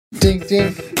Ding,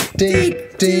 ding, ding,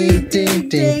 ding, ding,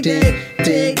 ding, ding,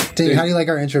 ding, ding. How do you like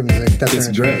our intro music? That's It's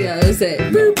great. Yeah, that's it.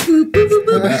 Boop, boop, boop, boop,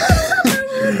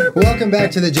 boop. Welcome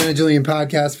back to the Jenna Julian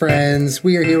podcast, friends.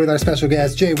 We are here with our special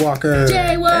guest, Jay Walker.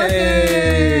 Jay Walker!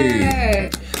 Hey.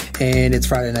 And it's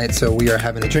Friday night, so we are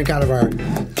having a drink out of our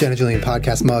Jenna Julian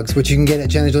podcast mugs, which you can get at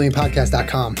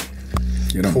jennajulianpodcast.com.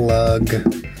 You know, Plug.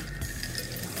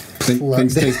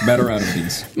 things taste better out of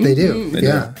these. They do. They do.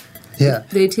 Yeah. Yeah.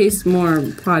 They taste more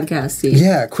podcasty.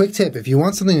 Yeah, quick tip. If you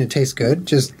want something to taste good,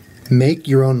 just make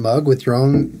your own mug with your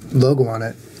own logo on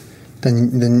it.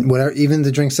 Then whatever, even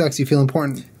the drink sucks, you feel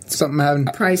important. Something having.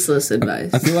 Priceless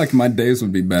advice. I feel like my days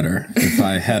would be better if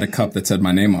I had a cup that said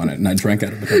my name on it and I drank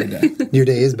out of it every day. Your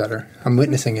day is better. I'm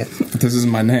witnessing it. But this is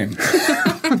my name.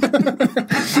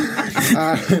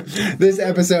 This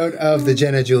episode of the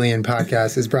Jenna Julian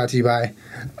podcast is brought to you by.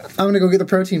 I'm going to go get the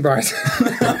protein bars.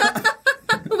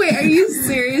 Wait, are you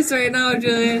serious right now,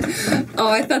 Julian? Oh,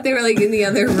 I thought they were like in the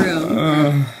other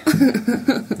room.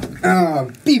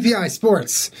 BPI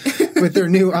Sports with their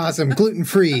new awesome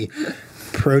gluten-free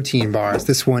protein bars.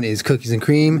 This one is cookies and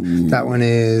cream. Ooh. That one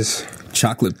is.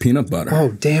 Chocolate peanut butter.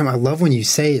 Oh, damn. I love when you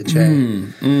say it, Jay.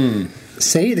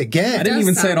 Say it again. I didn't does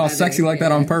even say it all sound sexy better, like that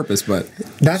yeah. on purpose, but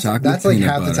That's chocolate like peanut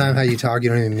half the butter. time how you talk. You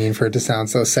don't even mean for it to sound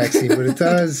so sexy, but it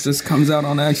does. Just comes out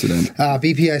on accident.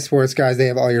 BPI Sports, guys, they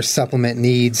have all your supplement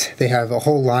needs. They have a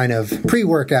whole line of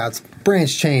pre-workouts,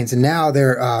 branch chains, and now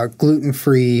they're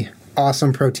gluten-free,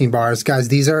 awesome protein bars. Guys,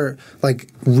 these are like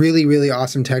really, really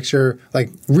awesome texture, like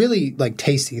really like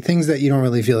tasty, things that you don't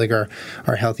really feel like are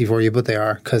healthy for you, but they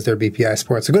are because they're BPI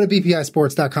Sports. So go to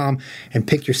bpisports.com and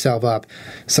pick yourself up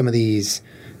some of these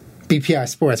BPI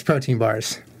Sports protein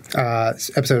bars.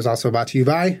 This episode is also brought to you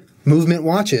by Movement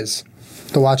Watches.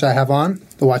 The watch I have on,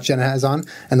 the watch Jenna has on,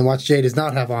 and the watch Jay does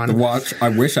not have on. The watch I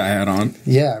wish I had on.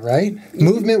 Yeah, right?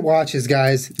 Movement Watches,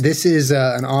 guys. This is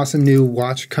an awesome new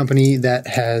watch company that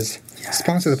has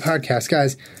sponsored the podcast.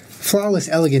 Guys, flawless,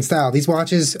 elegant style. These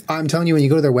watches, I'm telling you, when you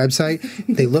go to their website,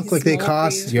 they look like they Small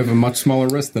cost You have a much smaller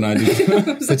wrist than I do.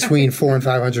 between $400 and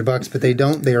 $500, but they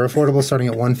don't. They are affordable, starting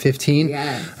at $115.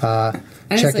 Yeah.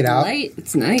 And Check it's like it out. light.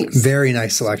 It's nice. Very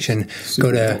nice selection.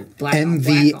 Go to Black on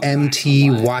black on MVMT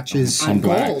black on black. Watches. On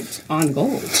black. gold. On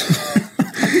gold.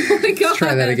 Oh my God.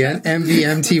 Try that again.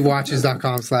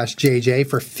 MVMTwatches.com/JJ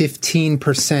for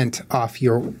 15% off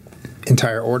your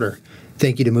entire order.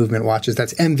 Thank you to Movement Watches.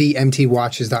 That's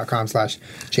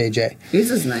MVMTwatches.com/JJ.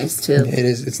 Yours is nice too. It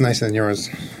is. It's nicer than yours.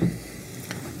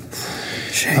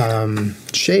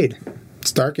 Shade.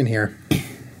 It's dark in here.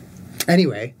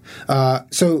 Anyway,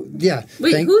 so yeah.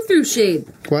 Wait, who threw shade?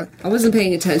 What? I wasn't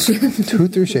paying attention. Who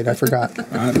threw shade? I forgot.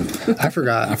 I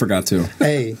forgot. I forgot to.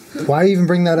 Hey, why even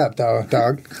bring that up,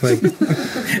 dog? Like,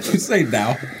 You say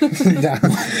now. nah.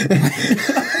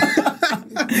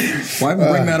 Why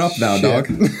bring that up now, dog?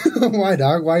 Why,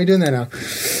 dog? Why are you doing that now?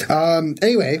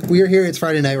 Anyway, we are here. It's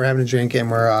Friday night. We're having a drink,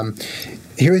 and we're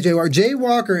here with Jay Walker. Jay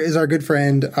Walker is our good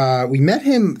friend. We met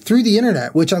him through the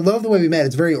internet, which I love the way we met.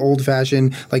 It's very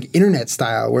old-fashioned, like internet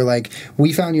style, where like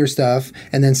we found your stuff,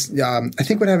 and then I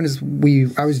think what happened is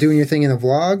I was doing your thing in the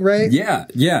vlog, right? Yeah.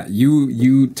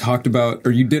 You talked about,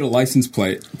 or you did a license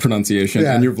plate pronunciation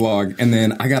in your vlog, and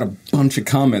then I got a bunch of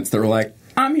comments that were like,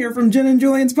 "I'm here from Jen and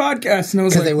Julian's podcast," and I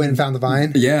was Because like, they went and found the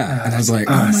Vine. "Yeah," and I was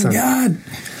like, awesome. "Oh my god!"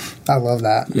 I love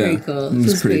that. Yeah, Very cool. it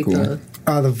was pretty cool.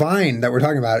 The Vine that we're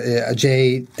talking about,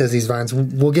 Jay does these Vines.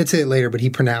 We'll get to it later, but he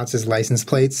pronounces license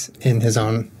plates in his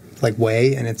own like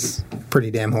way, and it's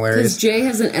pretty damn Because hilarious. Jay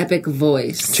has an epic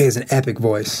voice. Jay has an epic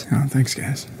voice. Oh, thanks,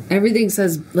 guys. Everything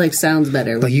sounds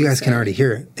better. Like you guys can already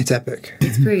hear it. It's epic.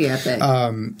 It's pretty epic.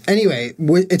 Anyway,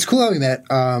 it's cool how we met.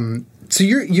 So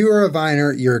you're a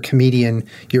Viner, you're a comedian,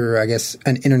 you're I guess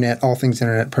an all things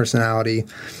internet personality,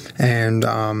 and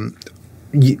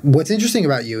what's interesting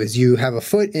about you is you have a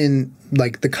foot in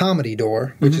like the comedy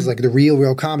door, which is like the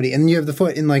real comedy, and then you have the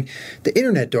foot in like the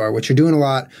internet door, which you're doing a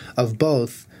lot of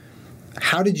both.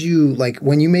 How did you, like,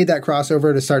 when you made that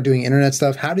crossover to start doing internet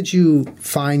stuff, how did you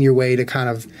find your way to kind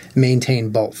of maintain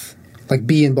both? Like,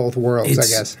 be in both worlds, I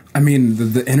guess. I mean,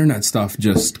 the internet stuff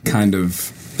just kind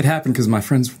of... It happened because my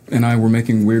friends and I were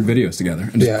making weird videos together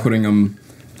and just putting them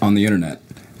on the internet.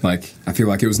 Like, I feel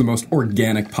like it was the most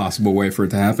organic possible way for it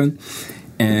to happen.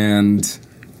 And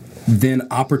then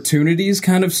opportunities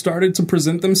kind of started to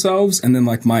present themselves. And then,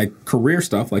 like, my career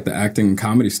stuff, like the acting and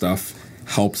comedy stuff,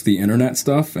 helped the internet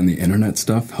stuff. And the internet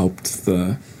stuff helped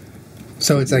the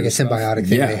So it's like a symbiotic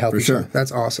thing. Yeah, They help for each sure. other.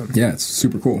 That's awesome. Yeah, it's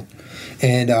super cool.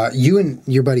 And you and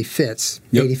your buddy Fitz,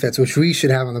 Yep. 80 Fitz, which we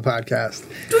should have on the podcast.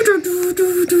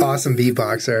 Awesome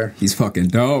beatboxer. He's fucking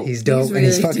dope. He's dope, He's and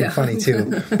he's really fucking dope. funny too.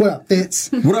 What up, Fitz?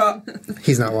 What up?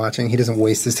 He's not watching. He doesn't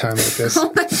waste his time like this.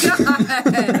 Oh my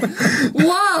god!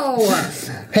 Whoa!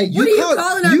 Hey, you What are you called-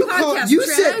 calling our you podcast, called- you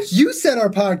said trash? you said our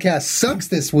podcast sucks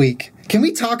this week. Can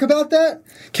we talk about that?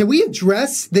 Can we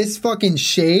address this fucking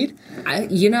shade?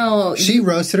 She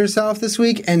roasted herself this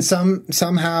week and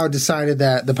somehow decided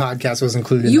that the podcast was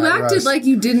included in you that acted roast. like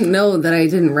you didn't know that I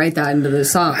didn't write that into the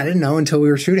song. I didn't know until we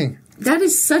were shooting. That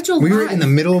is such a We lie. were in the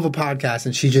middle of a podcast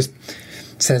and she just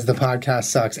says the podcast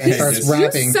sucks and Hey, starts sis.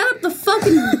 rapping. You set up the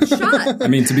fucking shot. I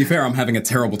mean, to be fair, I'm having a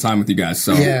terrible time with you guys,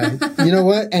 so Yeah. You know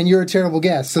what? And you're a terrible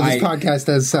guest, so this I- podcast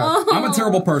does suck. I'm a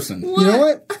terrible person. You know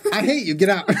what? I hate you. Get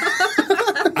out.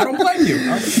 I don't blame you.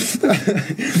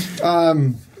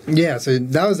 Yeah, so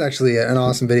that was actually an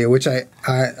awesome video, which I'm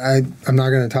not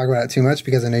going to talk about it too much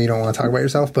because I know you don't want to talk about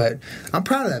yourself, but I'm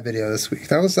proud of that video this week.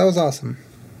 That was awesome.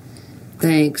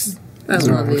 Thanks. I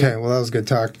love you. Okay, well that was good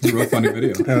talk. It's a real funny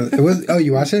video. It was. Oh,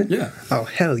 you watched it? Yeah. Oh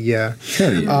hell yeah.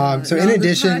 Hell yeah. So No, in the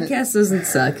addition, podcast doesn't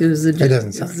suck. It was a joke. It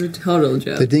doesn't suck. It was a total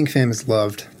joke. the Dink fam is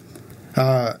loved.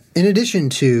 In addition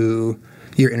to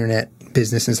your internet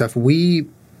business and stuff, we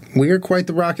are quite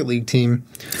the Rocket League team.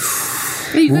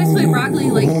 Hey, you guys play Rocket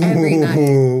League like every night.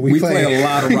 Ooh, We play a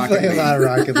lot of Rocket We play League. a lot of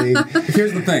Rocket League.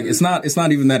 Here's the thing. It's not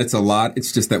even that it's a lot.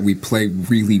 It's just that we play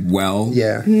really well.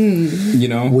 Yeah, You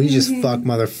know? we just fuck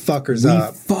motherfuckers We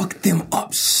up. fuck them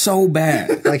up so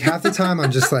bad. Like half the time,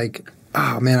 I'm just like,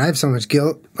 oh man, I have so much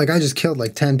guilt. Like I just killed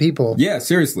like 10 people. Yeah,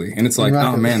 seriously. And it's like,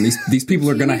 Rocket oh man, these people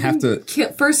are gonna have to.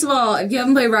 First of all, if you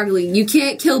haven't played Rocket League, you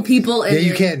can't kill people. And Yeah,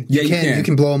 you can. Yeah, You you can. can. You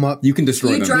can blow them up. You can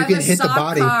destroy You them. drive can a hit the sock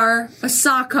body. car,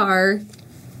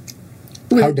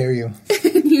 How dare you?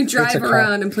 and you drive a car.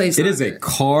 around and play It soccer. is a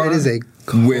car. It is a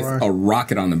car. with a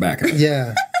rocket on the back of it.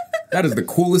 Yeah. That is the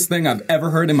coolest thing I've ever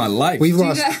heard in my life. We've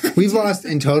lost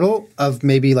in total of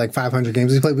maybe like 500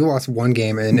 games we played. We lost one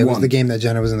game, and it was One. the game that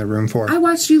Jenna was in the room for. I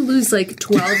watched you lose like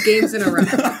 12 games in a row.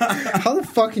 How the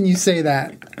fuck can you say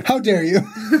that? How dare you?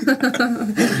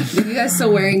 Are you guys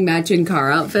still wearing matching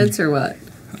car outfits or what?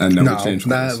 No, No, we changed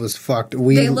that clothes. was fucked.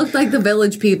 They look like the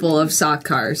village people of sock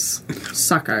cars.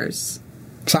 Sock cars.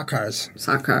 Sock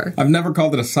car. I've never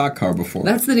called it a sock car before.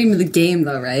 That's the name of the game,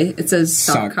 though, right? It says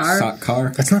sock car. Sock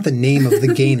car. That's not the name of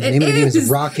the game. The name of the game is is.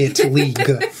 Rocket League.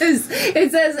 It says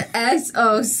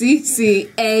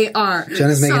SOCCAR.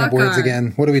 Jenna's making up words Sock car.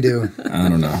 again. What do we do? I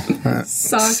don't know.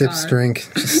 Sock Sip car. drink.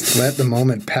 Just let the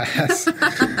moment pass.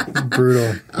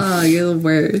 Brutal. Oh, you're the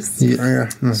worst. Yeah,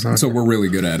 So we're really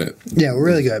good at it. yeah, we're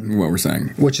really good, What we're saying.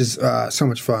 which is so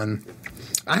much fun.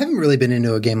 I haven't really been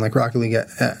into a game like Rocket League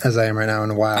as I am right now in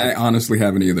a while. I honestly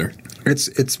haven't either.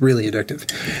 It's really addictive.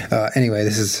 Anyway,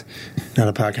 this is not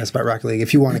a podcast about Rocket League.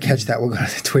 If you want to catch that, we'll go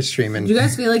to the Twitch stream. And Do you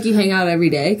guys feel like you hang out every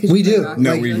day? 'Cause we you play do. Rocket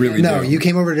No, League? we really No, do. you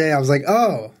came over today. I was like,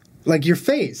 oh, like your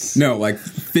face. No, like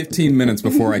 15 minutes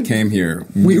before I came here,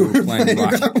 we were playing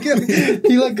Rocket.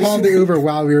 He like called the Uber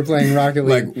while we were playing Rocket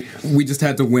League. Like, we just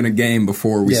had to win a game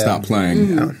before we Yeah. stopped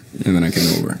playing. And then I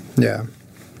came over. Yeah.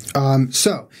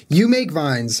 So you make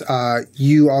vines.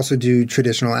 You also do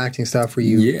traditional acting stuff where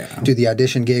you Yeah. do the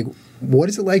audition gig. What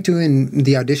is it like doing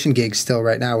the audition gigs still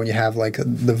right now when you have like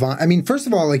the Vine? I mean, first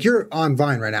of all, like you're on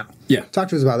Vine right now. Yeah. Talk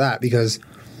to us about that because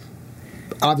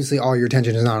obviously all your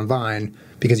attention is not on Vine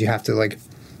because you have to like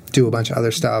do a bunch of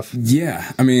other stuff.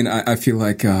 Yeah. I mean, I feel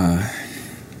like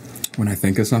when I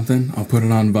think of something, I'll put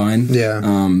it on Vine. Yeah.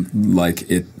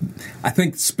 I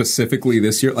think specifically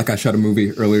this year, like I shot a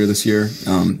movie earlier this year.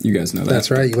 You guys know that.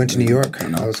 That's right. You went to New York. I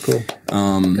know. That was cool.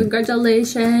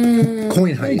 Congratulations.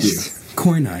 Coin Thank you. heist.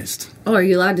 Coin Heist. Oh, are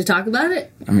you allowed to talk about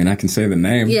it? I mean, I can say the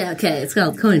name. Yeah, okay. It's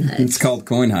called Coin Heist. It's called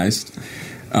Coin Heist.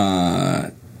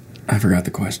 I forgot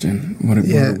the question. What are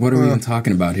Yeah, we well- even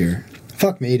talking about here?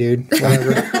 Fuck me, dude.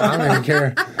 Whatever. I don't even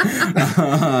care.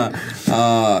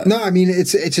 No, I mean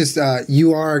it's just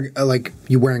you are like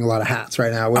you wearing a lot of hats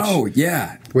right now, which Oh,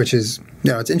 yeah. which is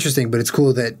it's interesting, but it's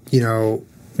cool that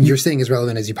you're staying as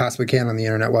relevant as you possibly can on the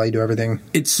internet while you do everything.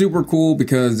 It's super cool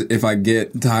because if I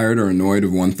get tired or annoyed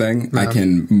of one thing, I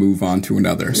can move on to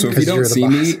another. So if you 'Cause you're don't the see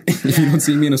me, boss. if you don't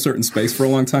see me in a certain space for a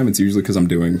long time, it's usually because I'm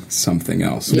doing something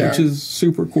else, Yeah. which is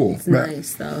super cool. It's Right.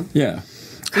 nice, though. Yeah.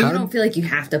 You How don't feel like you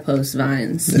have to post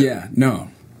vines. Yeah. No.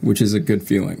 Which is a good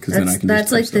feeling because then I can. That's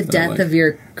just like post the stuff that I death like. of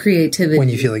your creativity. When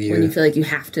you feel like you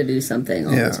have to do something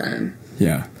all Yeah. the time.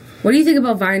 Yeah. What do you think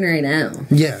about Vine right now?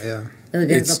 Yeah. Like,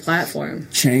 as It's- a platform.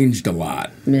 Changed a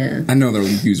lot. Yeah. I know their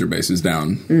user base is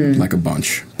down like a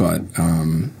bunch, but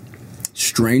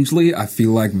strangely, I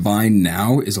feel like Vine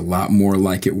now is a lot more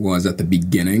like it was at the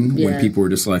beginning when people were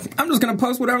just like, I'm just going to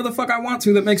post whatever the fuck I want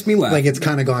to that makes me laugh. Like it's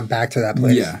kind of gone back to that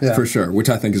place. Yeah, for sure, which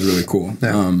I think is really cool.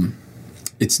 Yeah.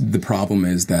 It's the problem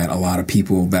is that a lot of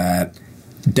people that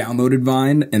downloaded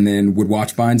Vine and then would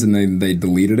watch Vines and then they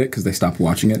deleted it because they stopped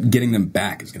watching it. Getting them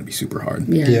back is going to be super hard.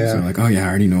 Yeah. So like, oh yeah, I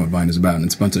already know what Vine is about, and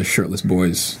it's a bunch of shirtless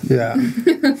boys. Yeah.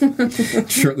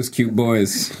 Shirtless cute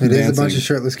boys. It is a bunch of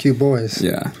shirtless cute boys.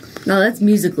 Yeah. No, that's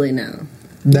Musically now.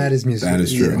 That is music. That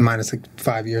is true. Minus like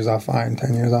 5 years off Vine,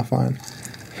 10 years off Vine.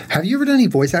 Have you ever done any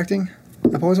voice acting?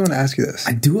 I've always wanted to ask you this.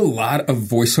 I do a lot of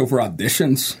voiceover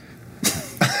auditions.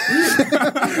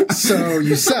 So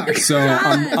you suck. So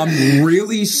I'm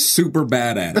really super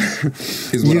bad at it.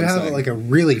 Is what You I'm have saying. like a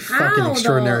really fucking How,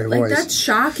 extraordinary though? voice. Like, that's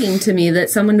shocking to me that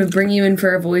someone would bring you in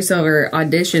for a voiceover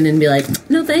audition and be like,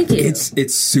 no, thank you.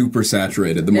 It's super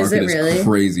saturated. The market is really?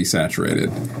 crazy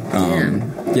saturated.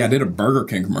 Yeah, I did a Burger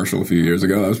King commercial a few years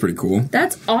ago. That was pretty cool.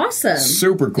 That's awesome.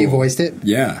 Super cool. You voiced it?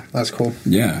 Yeah. That's cool.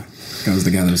 Yeah. I was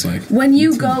the guy that was like, When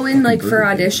you go in like for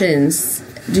auditions,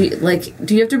 do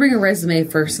you have to bring a resume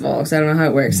first of all? Because I don't know how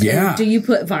it works. Yeah. And do you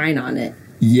put Vine on it?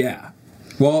 yeah.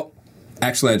 Well,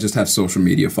 actually, I just have social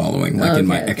media following, like in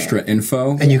my Okay. extra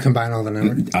info. And you combine all the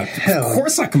numbers. Of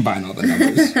course, I combine all the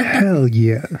numbers. Hell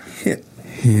yeah.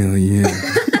 Hell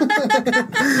yeah.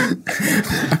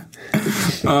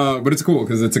 But it's cool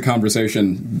because it's a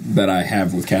conversation that I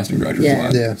have with casting directors a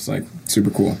lot. Yeah. It's like super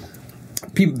cool.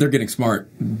 People, they're getting smart,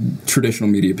 traditional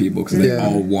media people, because they Yeah.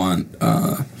 all want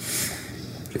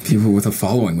people with a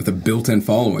following, with a built-in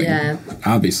following. Yeah.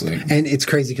 Obviously. And it's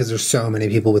crazy because there's so many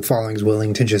people with followings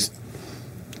willing to just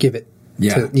give it.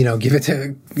 Yeah. To, give it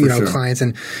to sure. clients,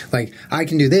 and like I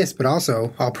can do this, but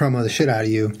also I'll promo the shit out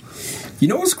of you. You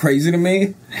know what's crazy to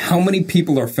me? How many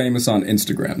people are famous on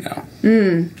Instagram now?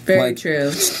 Very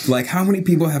true. Like, how many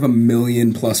people have 1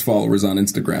 million plus followers on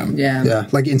Instagram? Yeah. Yeah,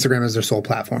 like Instagram is their sole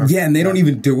platform. Yeah, and they don't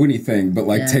even do anything but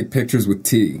like Yeah. take pictures with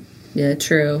tea. Yeah,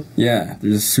 true. Yeah,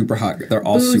 they're just super hot. They're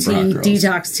all super hot Booty, girls.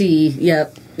 detox tea.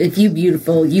 Yep. If you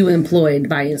beautiful, you employed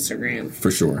by Instagram.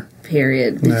 For sure.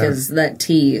 Period. Because that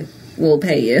tea will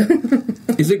pay you.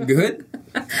 Is it good?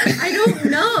 I don't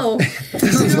know.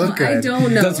 Doesn't look good. I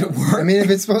don't know. Does it work? I mean, if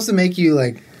it's supposed to make you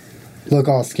like look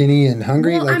all skinny and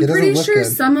hungry, Well, like I'm it doesn't pretty look sure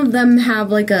good. some of them have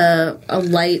like a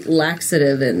light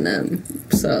laxative in them.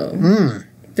 So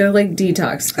they're like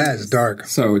detox. That is dark.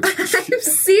 So, it's, I'm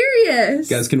serious.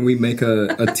 guys, can we make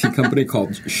a tea company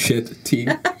called Shit Tea?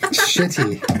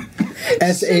 Shitty.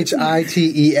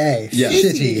 SHITEA. Yeah.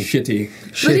 Shitty. Shitty.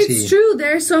 But it's true.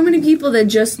 There are so many people that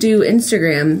just do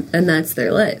Instagram and that's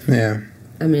their life. Yeah.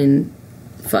 I mean,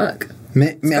 fuck.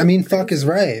 I mean, fuck is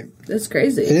right. That's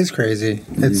crazy. It is crazy.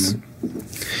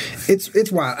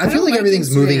 It's wild. I feel don't like like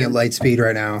everything's moving Instagram. at light speed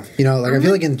right now. I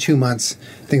feel like in 2 months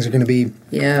things are going to be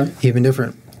Yeah. even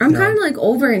different. I'm kind of like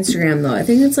over Instagram though. I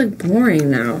think it's like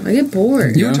boring now. I get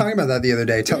bored. You Yeah. were talking about that the other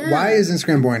day. Yeah. Why is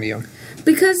Instagram boring to you?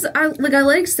 Because I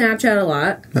like Snapchat a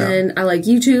lot, and I like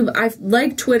YouTube. I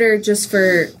like Twitter just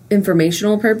for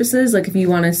informational purposes. Like if you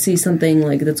want to see something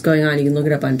like that's going on, you can look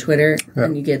it up on Twitter,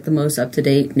 and you get the most up to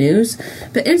date news.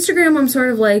 But Instagram, I'm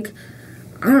sort of like,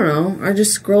 I don't know. I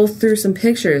just scroll through some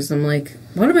pictures. I'm like,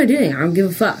 what am I doing? I don't give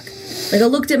a fuck. Like I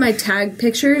looked at my tagged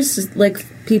pictures, like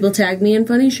people tag me in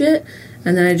funny shit,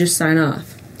 and then I just sign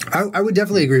off. I would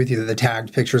definitely agree with you that the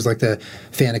tagged pictures, like the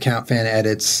fan account, fan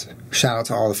edits, shout out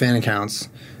to all the fan accounts.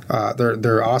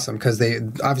 They're awesome because they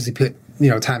obviously put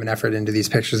time and effort into these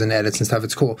pictures and edits and stuff.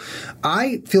 It's cool.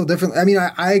 I feel differently. I mean,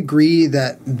 I agree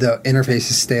that the interface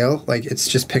is stale. Like it's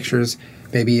just pictures,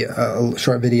 maybe a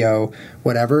short video,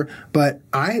 whatever. But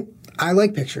I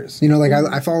like pictures.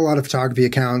 I follow a lot of photography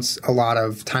accounts, a lot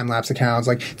of time-lapse accounts,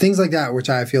 like things like that, which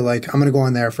I feel like I'm going to go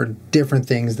on there for different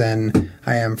things than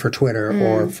I am for Twitter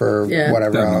or for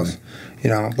whatever Definitely. else.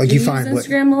 Do You you find use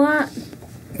Instagram a lot?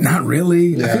 Not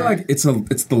really. I Yeah. feel like it's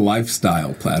the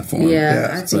lifestyle platform. Yeah,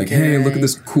 I It's think like, you're hey, look right. at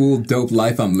this cool, dope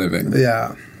life I'm living.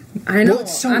 Yeah. I know. Well,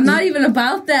 it's so I'm not even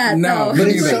about that. No, though. But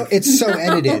Anyway. it's so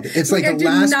edited. It's like I the do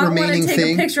last not want remaining to take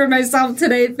thing. a picture of myself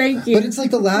today. Thank you. But it's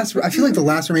like I feel like the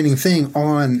last remaining thing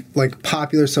on like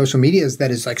popular social medias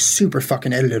that is like super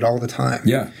fucking edited all the time.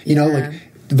 Yeah. Like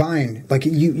Vine, like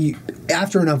you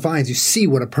after enough Vines, you see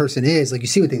what a person is. Like you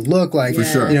see what they look like. For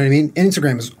sure. You know what I mean?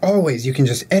 Instagram is always, you can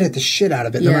just edit the shit out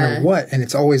of it no Yeah. matter what. And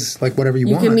it's always like whatever you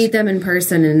You want. can meet them in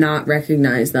person and not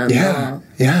recognize them. at Yeah. all.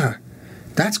 Yeah.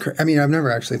 That's I mean, I've never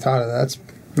actually thought of that.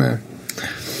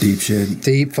 That's Deep shit.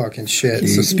 deep fucking shit.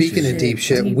 So Deep speaking shit. of deep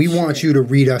shit, Deep we want shit. you to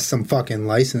read us some fucking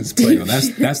license plates. Yo,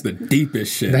 that's the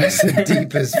deepest shit. That's the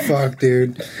deep as fuck,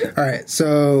 dude. All right,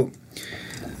 so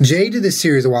Jay did this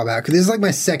series a while back. This is like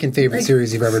my second favorite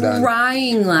series you've ever done.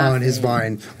 Crying laughing. On his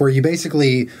Vine, where you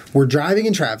basically were driving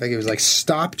in traffic. It was like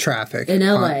stop traffic. In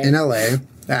LA. In LA,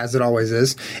 as it always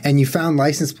is. And you found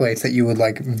license plates that you would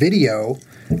like video,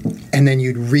 and then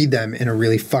you'd read them in a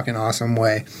really fucking awesome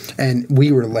way. And we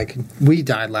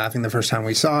died laughing the first time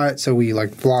we saw it, so we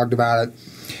like vlogged about it.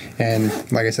 And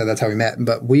like I said, that's how we met.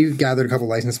 But we gathered a couple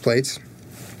license plates.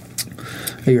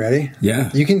 Are you ready? Yeah.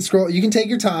 You can scroll. You can take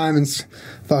your time and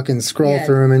fucking scroll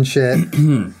through them and shit.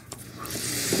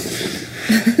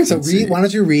 So why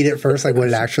don't you read it first, like what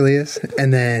it actually is,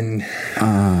 and then.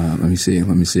 Let me see.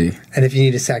 And if you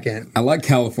need a second, I like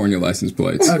California license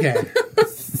plates. Okay.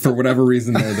 For whatever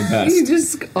reason, they're the best. You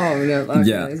just Yeah.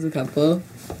 There's a couple.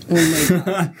 Oh my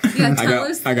god. Yeah,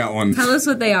 I got one. Tell us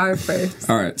what they are first.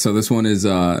 All right, so this one is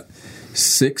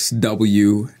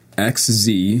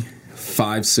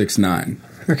 6WXZ569.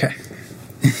 Okay.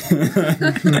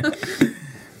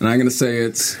 And I'm going to say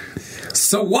it's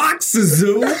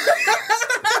Sawaxazu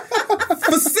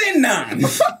Facinan.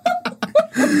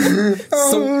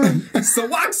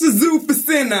 Sawaxazu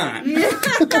Facinan.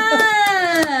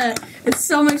 Yeah! It's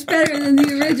so much better than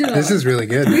the original. This is really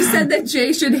good. We said that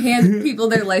Jay should hand people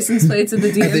their license plates at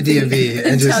the DMV. At the DMV.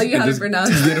 And tell you how to pronounce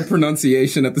it. Get a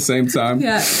pronunciation at the same time.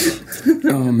 Yeah.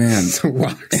 Oh, man.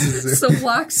 Sawaxazu.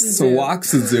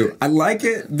 I like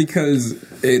it because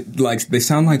they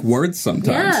sound like words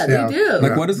sometimes. Yeah, they do.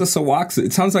 Like, what is a Sawaxa?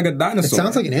 It sounds like a dinosaur. It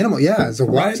sounds like an animal. Yeah, it's a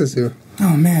Sawaxazu.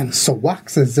 Oh, man.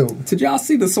 Sawaxazu. Did y'all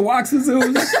see the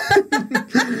Sawaxazoos?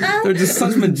 They're just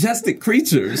such majestic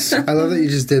creatures. I love that you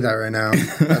just did that right now.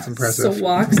 That's impressive.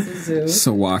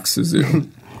 Sawaxazu.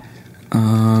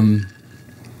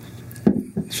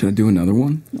 Should I do another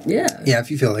one? Yeah. Yeah,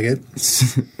 if you feel like it.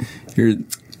 Here.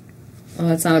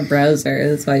 Oh, it's on a browser.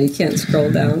 That's why you can't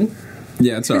scroll down.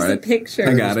 Yeah, it's all right. There's a picture.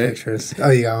 I got it. Pictures. Oh,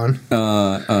 you got one?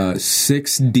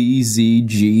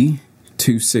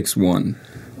 6DZG261.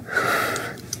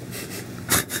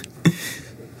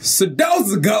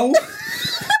 Sadozago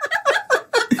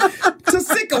to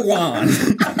Sikawan.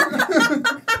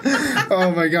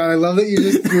 Oh my god, I love that you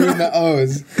just threw in the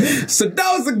O's.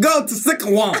 Sadozago to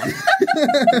Sikawan.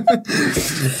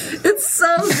 It's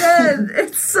so good.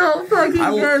 It's so fucking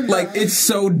good. Like, it's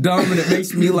so dumb and it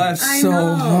makes me laugh so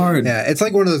hard. Yeah, it's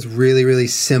like one of those really, really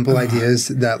simple ideas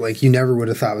that like you never would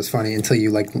have thought was funny until you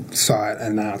like saw it,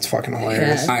 and now it's fucking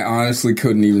hilarious. Yeah. I honestly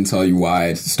couldn't even tell you why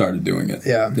I started doing it.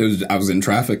 Yeah. I was in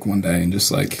traffic one day and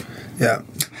just like, Yeah.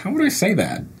 how would I say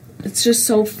that? It's just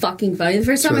so fucking funny. The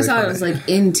first time really I saw it, I funny. was like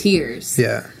in tears.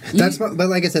 Yeah. But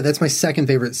like I said, that's my second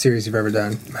favorite series you've ever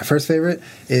done. My first favorite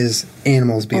is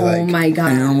Animals Be Like. Oh my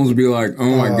god. Animals would be like,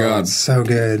 oh my god. It's so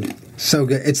good. So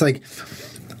good. It's like,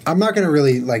 I'm not going to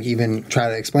really like even try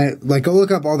to explain it. Like, go look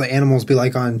up all the Animals Be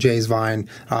Like on Jay's Vine.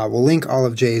 We'll link all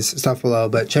of Jay's stuff below,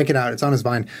 but check it out. It's on his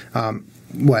Vine.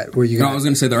 What were you No, going I was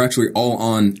going to say they're actually all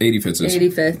on 85ths.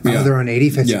 85th. Oh, they're on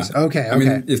 85th. Yeah. Okay. I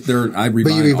mean, if they're, I rebind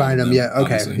But you all rebind of them, yeah. Okay,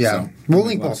 obviously, yeah. so We'll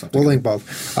link a lot of both. stuff We'll together. link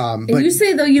both. And But you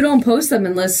say, though, you don't post them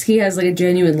unless he has, like, a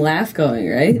genuine laugh going,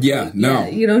 right? Yeah, no. Yeah,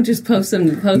 you don't just post them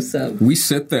to post them. We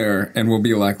sit there and we'll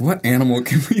be like, what animal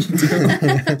can we do?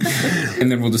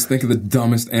 And then we'll just think of the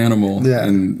dumbest animal. Yeah.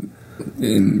 And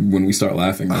when we start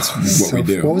laughing, that's what we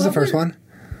do. What was the first one?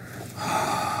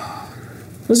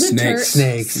 Was it Snakes.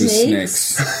 Snakes. The Snakes?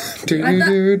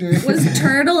 snakes. Was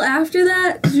Turtle after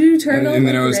that? Did you do Turtle? And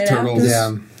then it was right Turtles.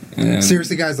 Yeah. And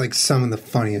Seriously, guys, like some of the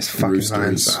funniest fucking Roosters.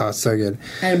 vines. Oh, so good.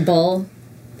 And a bull.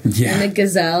 Yeah. And a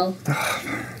gazelle.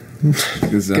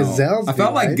 Gazelle. Gazelles I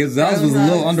felt be like right. Gazelles was a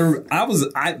little under.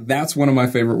 That's one of my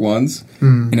favorite ones,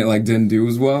 and it like didn't do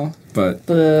as well. But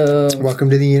Boo. Welcome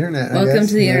to the internet. I Welcome guess.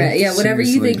 to the internet. Yeah, whatever you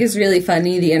Seriously. think is really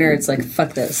funny, the internet's like,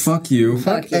 fuck this. fuck you,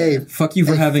 Fuck, you. hey, fuck you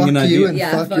for hey, having fuck an you idea. and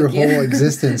Yeah, fuck fuck your you. whole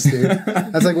existence, dude.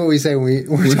 That's like what we say when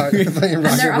we're talking playing And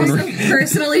they're Rocket also League.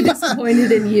 personally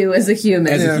disappointed in you as a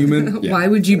human. As a human, yeah. Why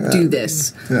would you do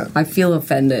this? Yeah. I feel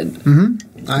offended.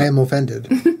 I am offended.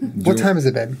 What time is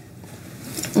it, babe?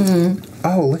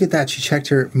 Oh, look at that. She checked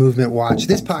her movement watch.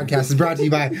 This podcast is brought to you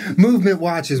by Movement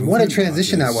Watches. What a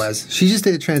transition that was. She just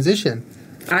did a transition.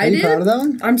 I Are you did. proud of that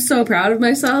one? I'm so proud of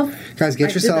myself. Guys, get I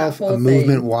did yourself that whole a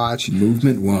movement thing. watch.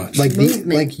 Movement watch. Like Movement.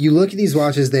 like you look at these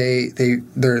watches, they're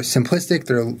simplistic.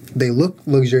 They look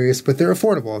luxurious, but they're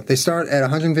affordable. They start at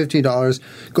 $150.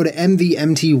 Go to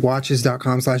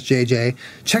mvmtwatches.com/jj.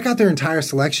 Check out their entire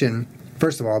selection.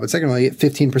 First of all, but second of all, you get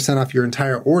 15% off your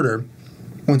entire order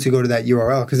once you go to that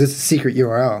URL, because it's a secret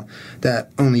URL that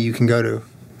only you can go to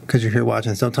because you're here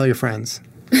watching. So don't tell your friends.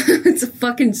 It's a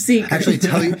fucking secret. Actually,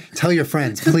 tell your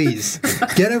friends, please.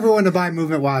 Get everyone to buy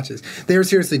Movement watches. They were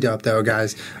seriously dope, though,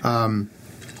 guys.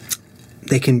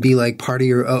 they can be like part of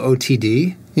your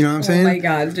OOTD. You know what I'm saying? Oh my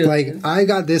God, Julian. Like, I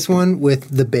got this one with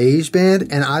the beige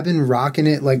band, and I've been rocking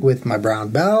it like with my brown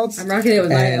belts. I'm rocking it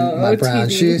with my brown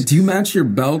shoes. Do you match your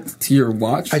belt to your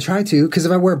watch? I try to, because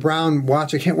if I wear a brown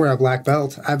watch, I can't wear a black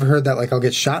belt. I've heard that like I'll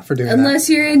get shot for doing Unless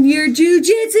you're in your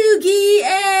jujitsu gi.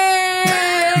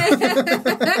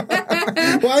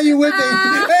 Why are you whipping?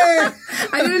 Hey!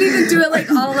 I didn't even do it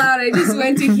like all out. I just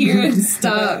went to here and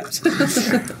stopped.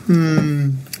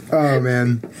 Oh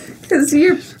man. Because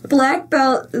your black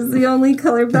belt is the only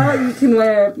color belt you can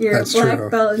wear. Your That's black true.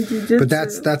 belt in jiu-jitsu. But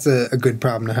that's a good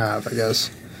problem to have, I guess.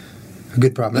 A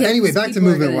good problem. Yeah, Anyway, back to people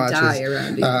are movement gonna watches. die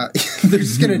around you. They're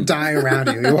just going to die around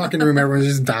you. You walk in the room, everyone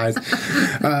just dies.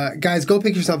 Guys, go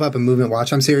pick yourself up a movement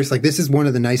watch. I'm serious. Like, this is one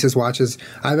of the nicest watches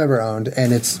I've ever owned,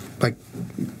 and it's like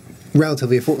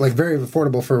relatively very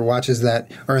affordable for watches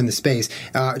that are in the space.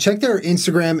 Check their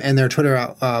Instagram and their Twitter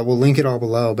out. We'll link it all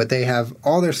below, but they have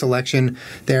all their selection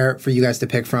there for you guys to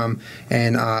pick from.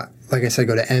 And like I said,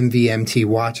 go to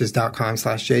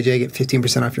mvmtwatches.com/JJ, get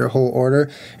 15% off your whole order,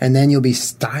 and then you'll be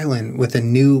styling with a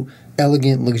new,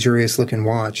 elegant, luxurious looking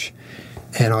watch,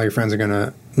 and all your friends are going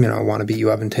to want to beat you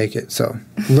up and take it. So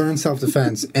learn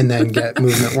self-defense and then get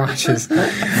movement watches.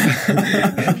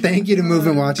 Thank you to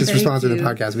Movement Watches for sponsoring the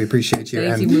podcast. We appreciate you.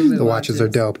 Thank And you, the watches are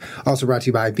dope. Also brought to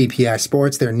you by BPI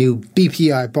Sports, their new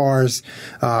BPI bars,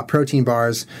 protein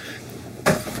bars.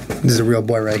 This is a real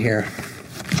boy right here.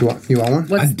 You want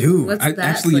one? I do. What's that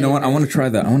Actually, you know what? I want to try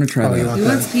that. I want to try that. you want He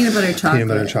wants peanut butter chocolate. Peanut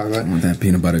butter chocolate. I want that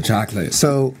peanut butter chocolate.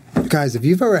 So, guys, if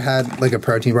you've ever had like a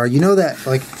protein bar, you know that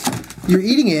like you're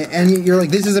eating it and you're like,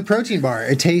 this is a protein bar.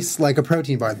 It tastes like a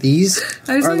protein bar. These I just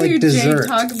are want to like hear dessert. Jay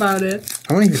talk about it.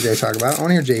 I want to hear Jay talk about it. I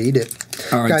want to hear Jay eat it.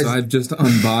 All right, Guys, so I've just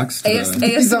unboxed. He's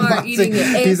ASMR unboxing. eating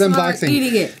it. He's ASMR unboxing.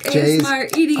 eating it. Jay's-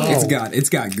 ASMR eating it. It's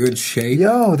got good shape.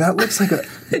 Yo, that looks like a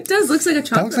It does. Looks like a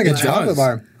chocolate looks like a bar. chocolate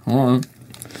bar. Hold on.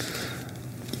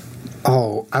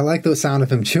 Oh, I like the sound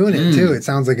of him chewing it too. It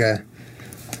sounds like a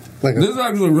This is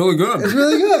actually really It's good.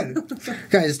 really good.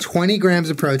 Guys, 20 grams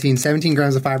of protein, 17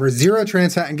 grams of fiber, 0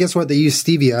 trans fat, and guess what? They use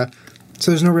stevia, so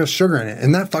there's no real sugar in it.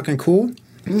 Isn't that fucking cool?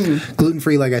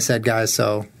 Gluten-free, like I said, guys,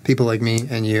 so people like me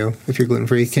and you, if you're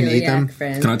gluten-free, can eat them.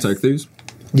 Friends. Can I take these?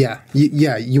 Yeah.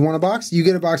 You want a box? You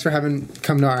get a box for having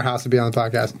come to our house to be on the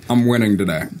podcast. I'm winning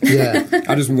today. Yeah.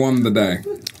 I just won the day.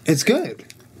 It's good.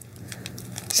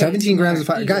 17 grams of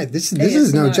fiber. eat Guys, it. this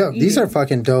is no ASMR, joke. eat These it. are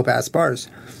fucking dope-ass bars.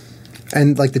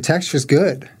 And, like, the texture's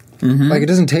good. Like, it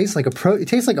doesn't taste like it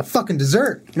tastes like a fucking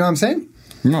dessert. You know what I'm saying?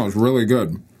 No, it's really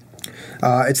good.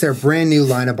 It's their brand new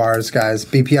line of bars, guys.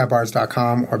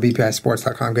 BPIbars.com or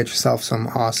BPIsports.com. Get yourself some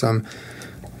awesome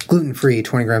gluten-free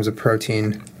 20 grams of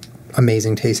protein,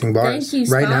 amazing tasting bars. Thank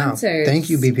you, right now. sponsors. Thank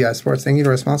you, BPI Sports. Thank you to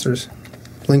our sponsors.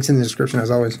 Links in the description as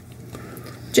always.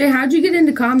 Jay, how'd you get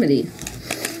into comedy?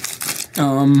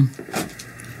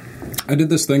 I did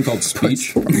this thing called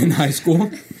speech in high school,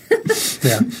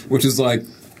 Yeah. which is like,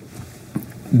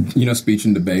 speech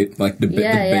and debate, like debate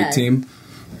Yeah. team.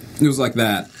 It was like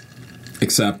that,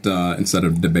 except instead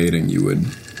of debating, you would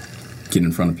get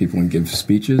in front of people and give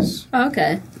speeches. Oh,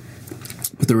 okay.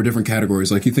 But there were different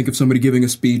categories. Like, you think of somebody giving a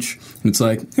speech, and it's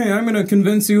like, hey, I'm going to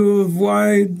convince you of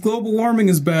why global warming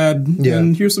is bad, Yeah.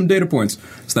 and here's some data points.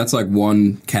 So that's like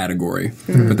one category.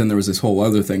 But then there was this whole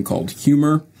other thing called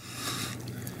humor,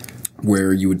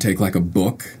 where you would take like a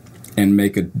book and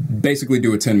basically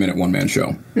do a 10-minute one-man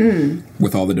show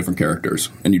with all the different characters,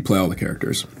 and you'd play all the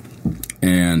characters.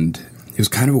 And it was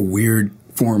kind of a weird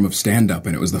form of stand-up,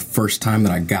 and it was the first time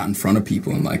that I got in front of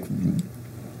people and like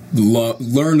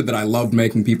learned that I loved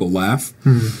making people laugh.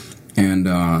 And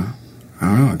I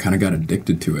don't know, I kind of got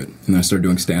addicted to it. And then I started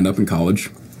doing stand-up in college.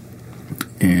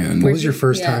 And What was your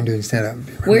first Yeah. time doing stand-up?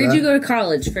 Where did you go to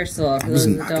college, first of all, for those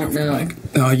that don't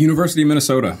know? University of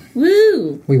Minnesota.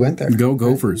 Woo! We went there. Go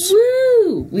Gophers.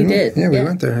 Woo! We did. Yeah, we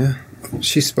went there, yeah.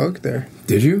 She spoke there.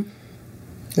 Did you?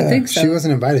 Yeah. think so. She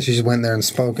wasn't invited. She just went there and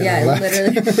spoke and Yeah, left.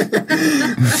 literally.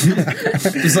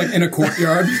 Just like in a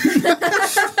courtyard.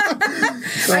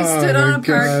 I stood on a my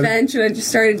park God. bench and I just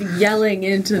started yelling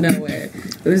into nowhere.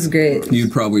 It was great.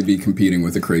 You'd probably be competing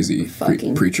with a crazy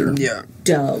Fucking preacher. Yeah.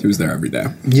 Dope. He was there every day.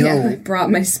 Yo, Yeah, I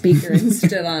brought my speaker and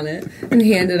stood on it and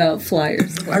handed out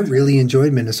flyers. I really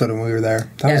enjoyed Minnesota when we were there.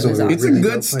 That Yeah, was it was a awesome. It's a really good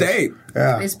dope place. state.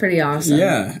 Yeah. It's pretty awesome.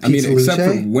 Yeah. I Pizza mean, except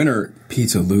Luce? for winter.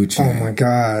 Pizza Luce. Oh my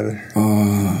God.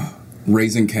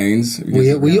 Raising Cane's.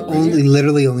 We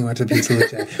literally only went to Pizza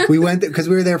Luce. We went because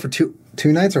we were there for two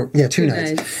nights two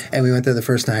nights, nights. and we went there the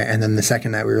first night, and then the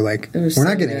second night we were like, we're was not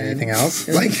so getting good. anything else.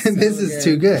 It was Like so this is good.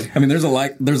 too good. I mean, there's a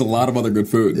lot of other good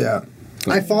food. Yeah.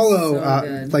 I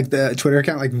follow like the Twitter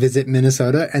account like Visit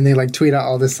Minnesota, and they like tweet out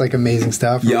all this like amazing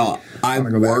stuff. Yeah, I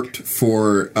worked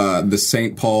for the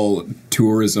St. Paul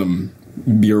Tourism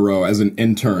Bureau as an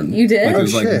intern. You did? Like, it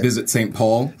was like shit. Visit St.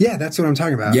 Paul. Yeah, that's what I'm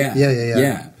talking about.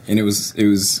 Yeah. And it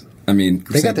was. I mean,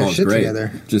 they got St. their Paul's shit great.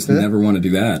 together. Just never want to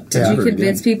do that. Did you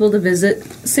convince people to visit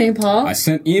St. Paul? I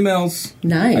sent emails.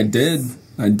 Nice. I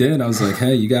did. I was like,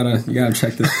 hey, you gotta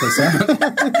check this place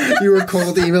out. You were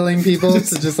cold emailing people to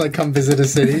just like come visit a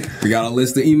city. We got a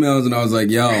list of emails, and I was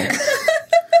like, yo, you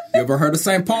ever heard of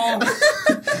St. Paul?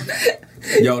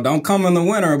 Yo, don't come in the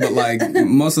winter, but like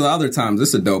most of the other times,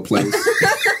 it's a dope place.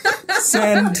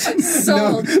 Send.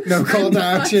 Sold. No call to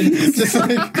action. Just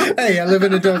like, hey, I live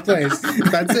in a dope place.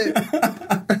 That's it.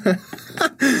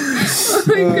 Oh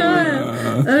my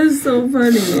god, that is so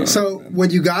funny. So when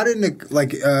you got into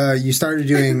like you started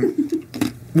doing,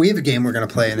 we have a game we're gonna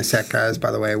play in a sec, guys.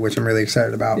 By the way, which I'm really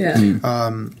excited about. Yeah.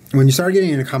 When you started getting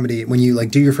into comedy, when you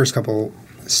like do your first couple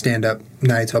stand-up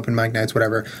nights, open mic nights,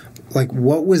 whatever, like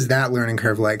what was that learning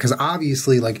curve like? Because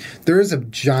obviously like there is a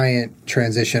giant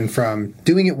transition from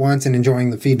doing it once and enjoying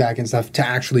the feedback and stuff to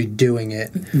actually doing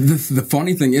it. The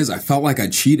funny thing is I felt like I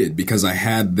cheated because I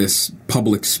had this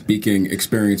public speaking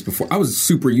experience before. I was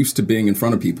super used to being in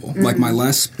front of people. Like my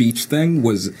last speech thing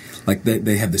was like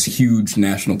they had this huge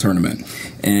national tournament,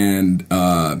 and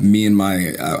me and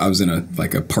I was in a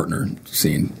partner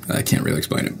scene. I can't really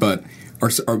explain it, but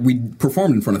we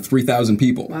performed in front of 3,000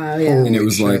 people. Wow, yeah. And it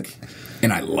was Holy like,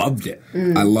 and I loved it.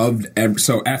 I loved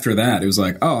so after that, it was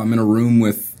like, oh, I'm in a room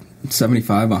with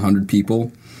 75, 100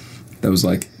 people. That was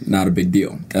like not a big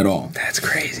deal at all. That's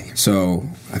crazy. So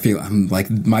I feel I'm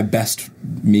like my best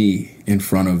me in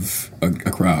front of a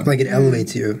crowd. Like it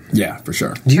elevates you. Yeah, for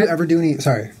sure. Do you ever do any?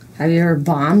 Sorry. Have you ever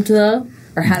bombed though,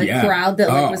 or had a crowd that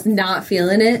like was not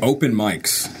feeling it? Open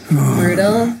mics.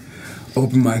 Brutal.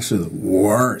 Open mics are the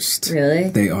worst. Really?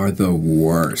 They are the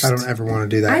worst. I don't ever want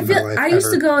to do that. I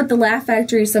used to go at the Laugh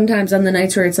Factory sometimes on the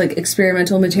nights where it's like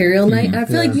experimental material night. I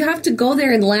feel like you have to go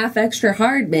there and laugh extra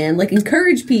hard, man. Like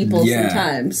encourage people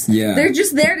sometimes. Yeah. They're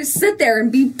just there to sit there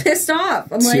and be pissed off.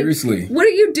 I'm Seriously. like, what are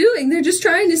you doing? They're just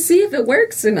trying to see if it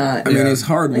works or not. I mean, it's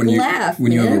hard when you laugh,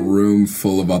 you have a man. room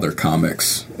full of other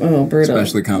comics. Oh, brutal.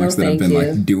 Especially comics that have been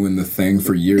like doing the thing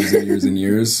for years and years and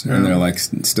years, and they're like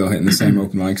still hitting the same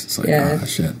open mics. It's like,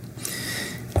 shit.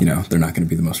 You know, they're not going to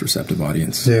be the most receptive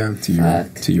audience to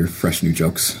your fresh new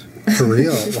jokes. For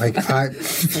real. Like,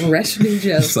 fresh new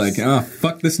jokes. It's like, oh,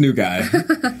 fuck this new guy.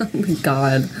 Oh my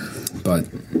God. But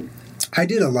I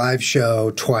did a live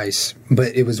show twice,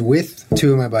 but it was with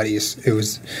two of my buddies. It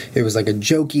was like a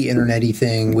jokey internet-y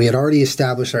thing. We had already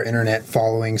established our internet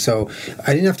following, so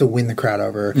I didn't have to win the crowd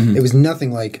over. It was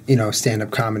nothing like, stand-up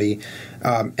comedy.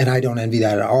 And I don't envy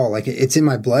that at all. Like, it's in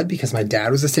my blood because my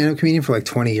dad was a stand-up comedian for like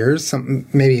 20 years, something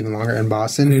maybe even longer in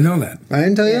Boston. I didn't know that. I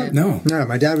didn't tell you? No. No,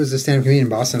 my dad was a stand-up comedian in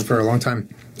Boston for a long time.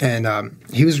 And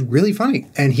he was really funny.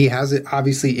 And he has it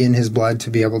obviously in his blood to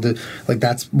be able to, like,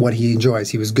 that's what he enjoys.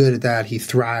 He was good at that. He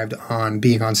thrived on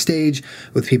being on stage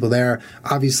with people there.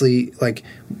 Obviously, like,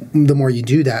 the more you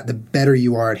do that, the better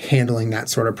you are at handling that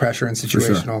sort of pressure and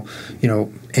situational,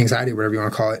 anxiety, whatever you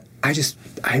want to call it.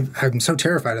 I'm so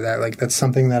terrified of that. Like, that's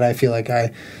something that I feel like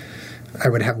I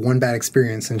would have one bad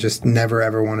experience and just never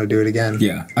ever want to do it again.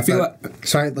 Yeah. I feel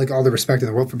so I like all the respect in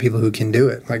the world for people who can do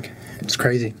it. Like, it's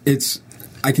crazy.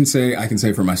 I can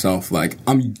say for myself, like,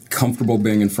 I'm comfortable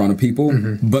being in front of people,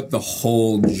 but the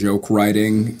whole joke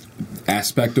writing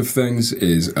aspect of things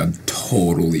is a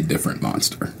totally different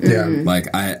monster. Yeah. Like,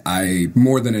 I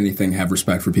more than anything have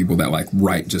respect for people that, like,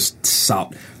 write just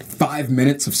 5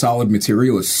 minutes of solid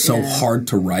material is so hard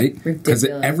to write. Because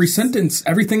every sentence,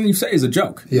 everything you say is a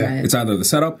joke. Yeah. Right. It's either the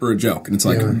setup or a joke. And it's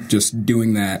like just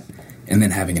doing that and then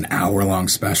having an hour-long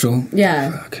special.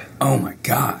 Yeah. Fuck. Oh, my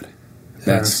God.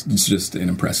 It's just an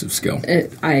impressive skill.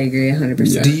 I agree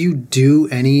 100%. Yeah. Do you do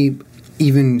any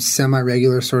even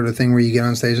semi-regular sort of thing where you get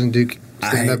on stage and do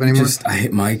stand-up anymore? I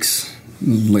hit mics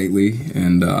lately,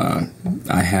 and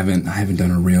I haven't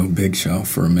done a real big show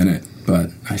for a minute,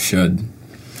 but I should.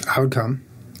 I would come.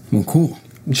 Well, cool.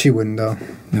 She wouldn't, though.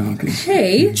 No,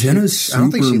 hey. Jenna's super I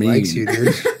don't think she mean. likes you,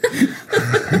 dude.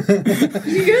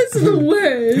 You guys are the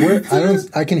worst.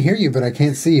 I can hear you, but I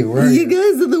can't see you. Where are you?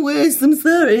 guys are the worst. I'm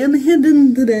sorry. I'm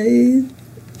hidden today.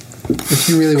 If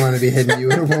you really want to be hidden, you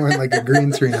would have worn like a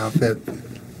green screen outfit.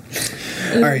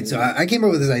 All right, so I came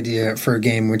up with this idea for a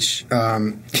game, which,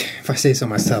 if I say so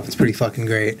myself, it's pretty fucking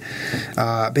great.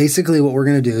 Basically, what we're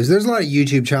going to do is there's a lot of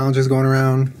YouTube challenges going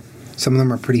around. Some of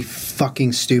them are pretty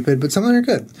fucking stupid, but some of them are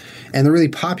good. And they're really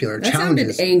popular. That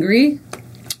challenges. sounded angry.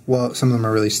 Well, some of them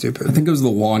are really I stupid. think it was the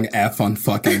long F on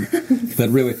fucking that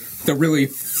really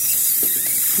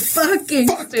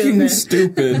Fucking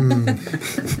stupid.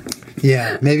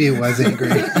 Yeah, maybe it was angry.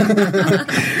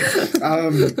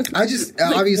 I just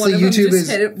obviously One of them YouTube just is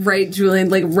hit it right, Julian,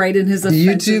 like right in his offensive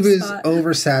YouTube is spot.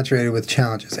 oversaturated with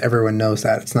challenges. Everyone knows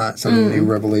that. It's not some new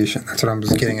revelation. That's what I'm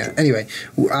just getting at. Anyway,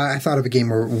 I thought of a game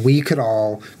where we could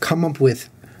all come up with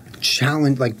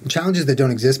challenges that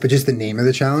don't exist, but just the name of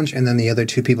the challenge, and then the other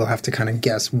two people have to kind of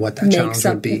guess what that challenge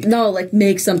would be. No, like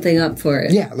make something up for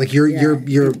it. Yeah, like you're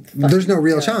there's no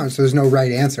real challenge, so there's no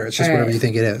right answer. It's just All right. whatever you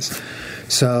think it is.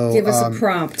 So Give us a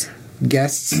prompt.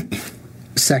 guests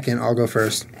second, I'll go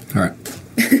first. All right.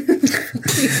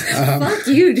 Fuck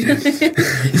you, Julian.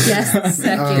 Yes,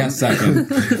 second. Yes, second.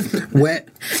 Wet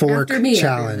fork After me,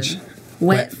 challenge.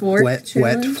 Wet fork Wet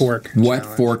challenge? fork. Wet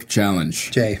challenge. fork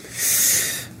challenge. Jay.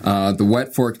 The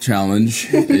wet fork challenge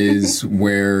is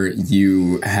where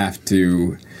you have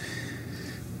to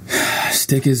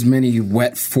stick as many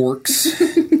wet forks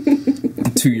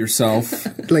to yourself.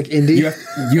 Like indie.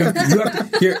 You have to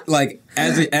here, like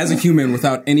as a human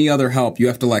without any other help, you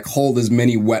have to like hold as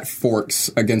many wet forks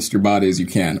against your body as you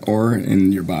can, or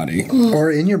in your body. Or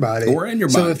in your body. Or in your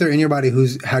So body. if they're in your body,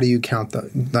 how do you count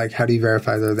them? Like, how do you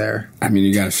verify they're there? I mean,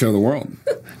 you got to show the world.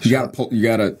 You got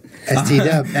to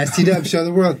ST Dub, show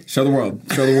the world. show the world.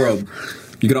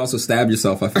 You could also stab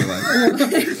yourself, I feel like.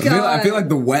 I feel like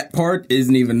the wet part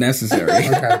isn't even necessary.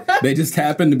 Okay. They just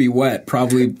happen to be wet,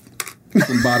 probably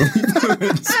from bodily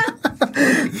fluids.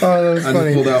 Oh, that was I just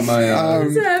funny. pulled out my...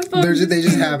 They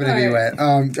just happen to be wet.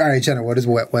 All right, Jenna, what is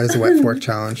the wet fork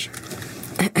challenge?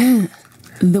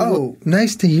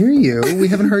 Nice to hear you. We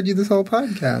haven't heard you this whole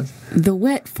podcast. The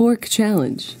wet fork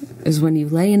challenge is when you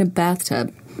lay in a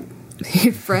bathtub.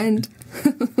 Your friend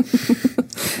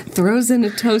throws in a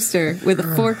toaster with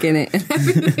a fork in it, and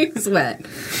everything's wet.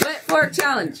 Wet fork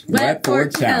challenge. Wet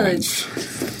fork challenge.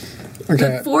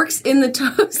 Okay. The fork's in the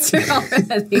toaster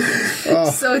already.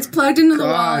 So it's plugged into the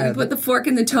wall, and you put the fork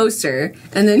in the toaster,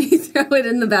 and then you throw it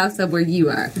in the bathtub where you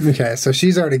are. Okay, so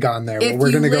she's already gone there. If We're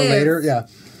you going to go live- later. Yeah.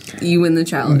 You win the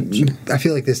challenge. I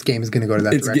feel like this game is going to go to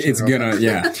that direction. It's gonna,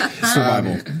 yeah.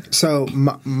 Survival. So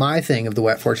my thing of the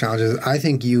wet fork challenge is I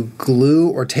think you glue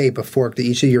or tape a fork to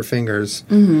each of your fingers,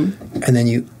 and then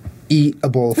you eat a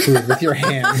bowl of food with your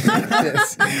hand like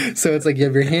this. So it's like you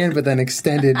have your hand, but then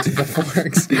extended to the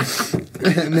forks,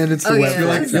 and then it's the wet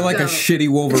fork. You're like a shitty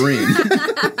Wolverine.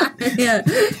 Yeah,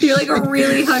 you're like a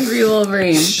really hungry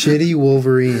Wolverine. Shitty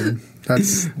Wolverine.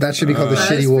 That should be called the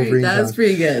Shitty Wolverine. That was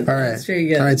pretty good. All right. That's pretty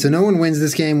good. All right, so no one wins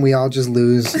this game. We all just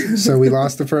lose. So we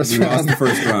lost the first round. Lost the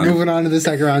first round. Moving on to the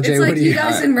second round. Jay, It's what like do you you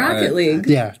guys in Rocket League.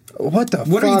 Yeah. What the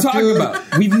What fuck, are you talking dude?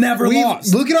 about? We've never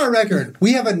lost. Look at our record.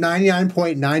 We have a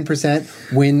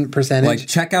 99.9% win percentage. Like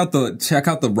check out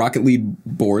the Rocket League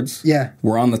boards. Yeah.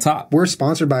 We're on the top. We're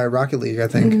sponsored by Rocket League, I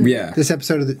think. Yeah. This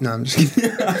episode of the... No, I'm just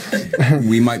kidding.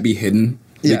 We might be hidden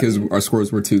Yeah. because our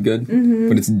scores were too good,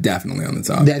 but it's definitely on the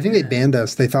top. I think they banned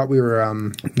us. They thought we were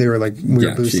like we were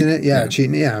Yeah, boosting cheat. it. Yeah, Yeah.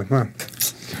 cheating. Yeah. Well,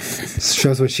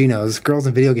 shows what she knows. Girls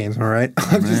in video games, am I right?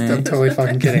 I'm totally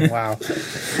fucking kidding. Wow.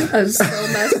 I was so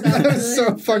messed up. That was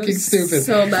so fucking stupid.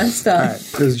 So messed up. All right,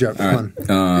 this is a joke. All Come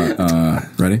right. on.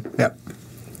 Ready? Yep.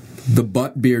 The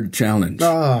butt beard challenge.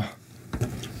 Oh.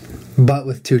 Butt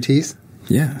with two T's?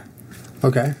 Yeah.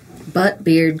 Okay. Butt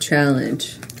beard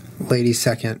challenge. Ladies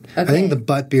second. I Okay. think the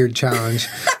butt beard challenge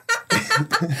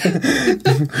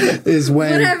is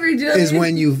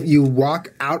when you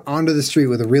walk out onto the street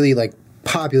with a really like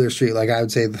popular street, like I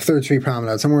would say the 3rd Street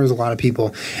Promenade, somewhere where there's a lot of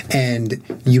people, and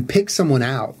you pick someone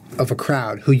out of a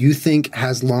crowd who you think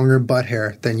has longer butt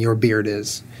hair than your beard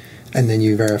is, and then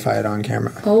you verify it on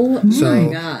camera. Oh So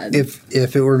my god.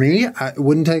 if it were me, it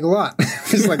wouldn't take a lot.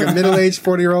 Just like a middle-aged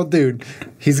 40-year-old dude.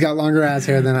 He's got longer ass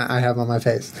hair than I have on my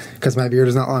face because my beard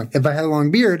is not long. If I had a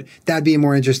long beard, that'd be a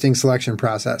more interesting selection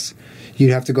process.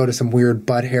 You'd have to go to some weird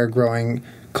butt hair growing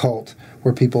cult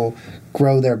where people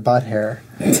grow their butt hair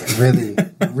really,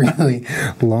 really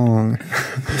long.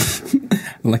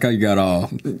 I like how you got all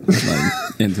like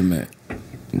intimate.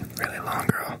 Really long,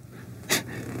 girl.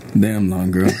 Damn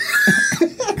long girl.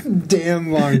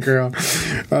 Damn long, girl.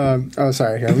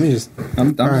 Sorry. Here, let me just...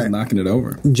 I'm just right. knocking it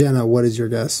over. Jenna, what is your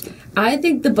guess? I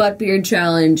think the butt beard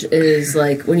challenge is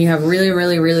like when you have really,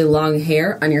 really, really long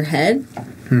hair on your head,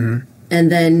 and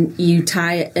then you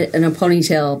tie it in a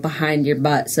ponytail behind your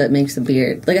butt so it makes a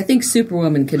beard. Like I think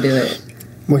Superwoman could do it,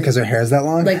 What, because her hair is that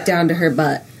long? like down to her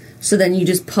butt. So then you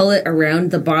just pull it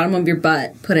around the bottom of your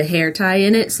butt, put a hair tie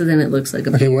in it, so then it looks like a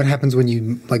Okay, beard. what happens when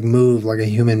you like move like a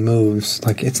human moves?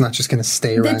 Like it's not just gonna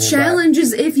stay around. The your challenge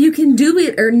is if you can do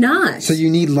it or not. butt. So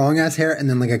you need long ass hair and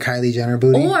then like a Kylie Jenner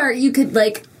booty. Or you could,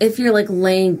 like, if you're, like,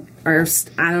 laying, or,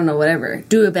 I don't know, whatever,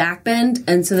 do a back bend,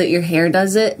 and so that your hair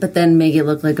does it, but then make it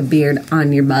look like a beard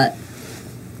on your butt.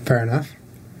 Fair enough.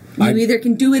 You either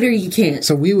can do it or you can't.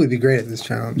 So we would be great at this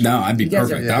challenge. No, I'd be You guys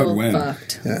perfect. are I would both win.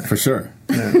 fucked. Yeah. For sure.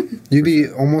 Yeah. You'd be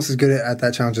almost as good at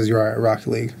that challenge as you are at Rocket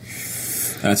League.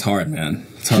 That's hard, man.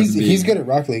 It's hard to beat. He's good at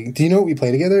Rocket League. Do you know what we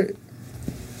play together?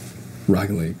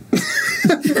 Rocket League.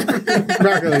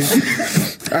 Rocket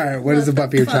League. All right, what is the butt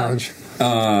beard challenge?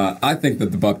 I think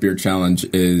that the butt beard challenge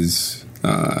is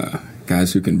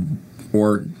guys who can,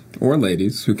 or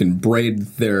ladies who can braid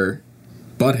their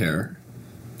butt hair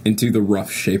into the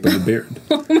rough shape of a beard.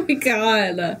 Oh my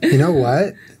god. You know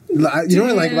what? You know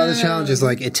what I like about this challenge is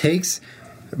like it takes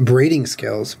braiding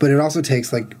skills, but it also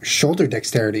takes like shoulder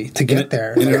dexterity to get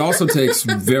there. And it also takes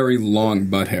very long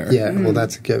butt hair. Yeah, well,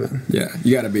 that's a given. Yeah,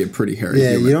 you got to be a pretty hairy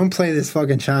Yeah, human. you don't play this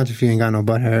fucking challenge if you ain't got no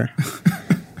butt hair.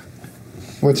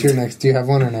 What's your next? Do you have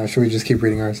one or no? Should we just keep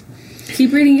reading ours?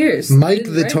 Keep reading yours. Mike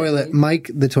the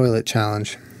toilet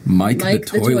challenge. Mike The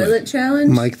toilet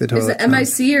challenge? Mike the toilet Is it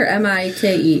M-I-C or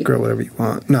M-I-K-E? Girl, whatever you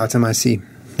want. No, it's MIC.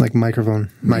 Like microphone.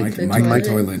 Mike the toilet.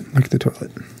 toilet. Mike the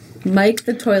toilet. Mike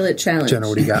the toilet challenge. Jenna,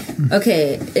 what do you got?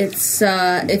 Okay, it's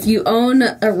if you own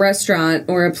a restaurant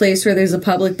or a place where there's a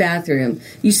public bathroom,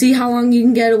 you see how long you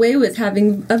can get away with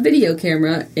having a video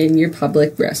camera in your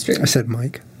public I restroom. said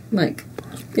Mike. Mike.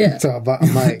 Yeah. So a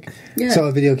mic. Yeah. So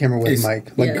a video camera with It's-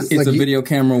 Mike. Yes. It's a you- video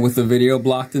camera with the video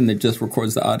blocked in that just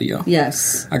records the audio.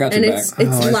 Yes. I got and your it's back.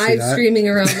 it's Oh, I see live that. streaming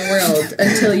around the world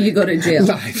until you go to jail.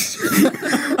 Live.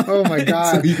 Oh my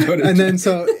god! you go to And then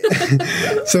so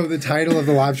the title of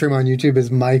the live stream on YouTube is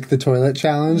Mike the Toilet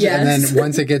Challenge. Yes. And then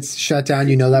once it gets shut down,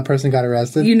 you know that person got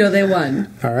arrested. You know they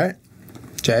won. All right,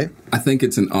 Jay. I think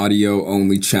it's an audio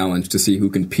only challenge to see who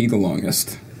can pee the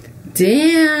longest.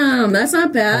 Damn, that's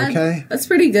not bad. Okay. That's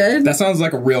pretty good. That sounds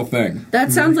like a real thing.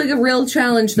 That sounds like a real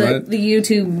challenge that Right. the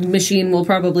YouTube machine will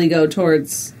probably go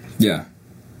towards Yeah.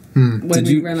 when Did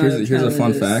we you- run here's out a- of here's a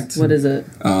fun challenges. fact. What is it?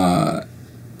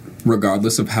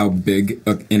 Regardless of how big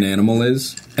an animal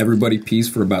is, everybody pees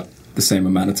for about the same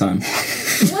amount of time.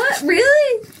 What?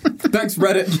 Really? Thanks,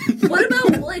 Reddit. What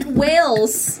about like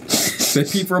whales? They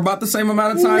pee for about the same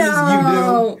amount of time as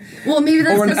you Well, maybe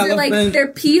that's Or an because they're like elephant. their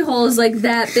pee hole is like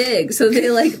that big, so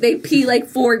they pee like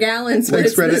 4 gallons, but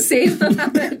Thanks, it's the Reddit. same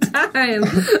amount of time.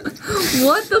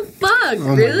 What the fuck?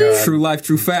 my Really? God. True life,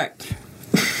 true fact.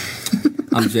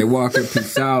 I'm Jay Walker.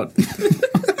 Peace out.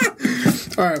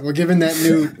 All right. Well, given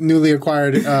that newly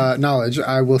acquired knowledge,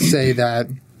 I will say that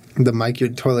the Mike Your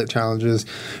Toilet Challenge is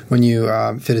when you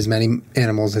fit as many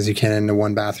animals as you can into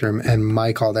one bathroom and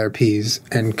mic all their pees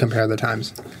and compare the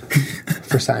times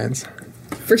for science.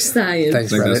 For science.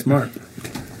 Thanks, I think Reddit. that's smart.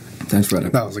 Thanks,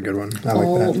 Reddit. That was a good one. I like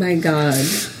Oh that. my god.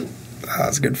 That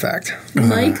was a good fact.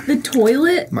 Mike the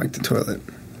toilet? Mike the toilet.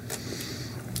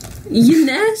 You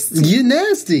nasty. You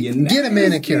nasty. You Get a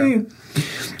manicure.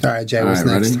 All right, Jay, what's All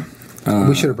right, next? ready?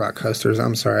 We should have brought coasters.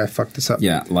 I'm sorry, I fucked this up.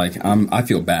 Yeah, like I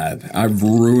feel bad. I've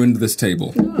ruined this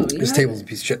table. Oh, This yeah. table's a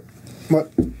piece of shit.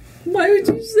 What? Why would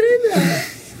you say that?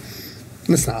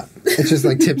 It's not. It just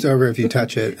like tips over if you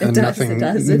touch it, and does, nothing it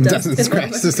does, it does doesn't tip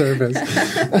scratch over. the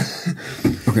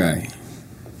surface. Okay.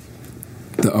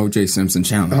 The O.J. Simpson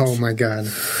challenge. Oh my god.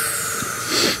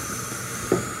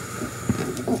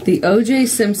 The O.J.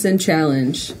 Simpson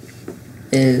challenge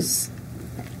is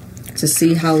to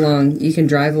see how long you can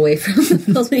drive away from the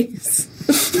police.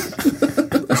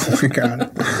 Oh my god.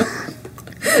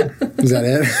 Is that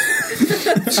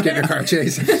it? Just getting a car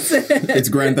chase. It's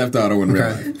Grand Theft Auto in real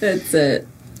Okay. life. That's it.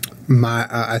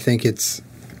 I think it's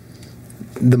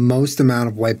the most amount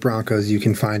of white Broncos you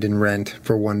can find in rent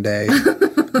for one day,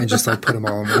 and just like put them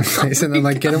all in one place, and then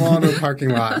like get them all in a parking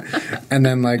lot, and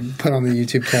then like put on the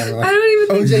YouTube channel. Like, I don't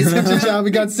even think OJ Simpson challenge.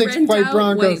 We got 6 rent white out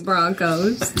Broncos. White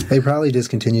Broncos. They probably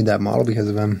discontinued that model because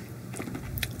of him.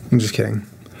 I'm just kidding.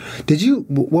 Did you?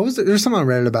 What was there's something on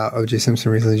Reddit about OJ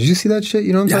Simpson recently? Did you see that shit?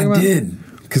 You know what I'm Yeah, talking I about?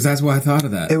 did. Because that's why I thought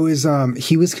of that. It was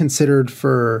he was considered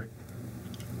for.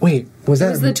 Wait, was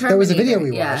that was the that was a video we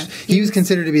Terminator, watched? yeah. He was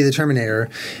considered to be the Terminator,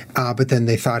 but then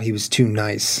they thought he was too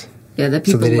nice. Yeah, that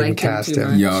So people they didn't like him cast too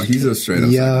him. much. Yo, he's a straight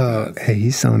up Yo, psychopath. hey,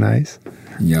 he's so nice.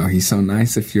 Yo, he's so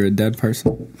nice if you're a dead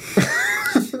person.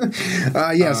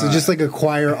 So just like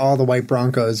acquire all the white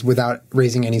Broncos without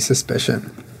raising any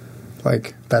suspicion.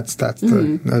 Like that's the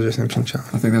OJ Simpson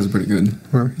challenge. I think that's pretty good.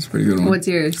 It's a pretty good one. What's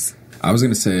yours? I was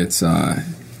going to say it's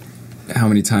how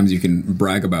many times you can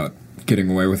brag about getting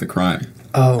away with a crime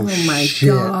Oh, my shit.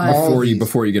 God. All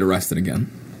before you get arrested again.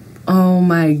 Oh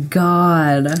my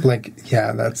God. Like,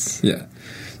 yeah, that's Yeah.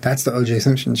 the O.J.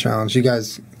 Simpson challenge. You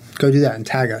guys go do that and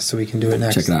tag us so we can do it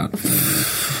next. Check it out.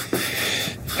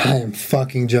 I am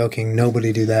fucking joking.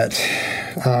 Nobody do that.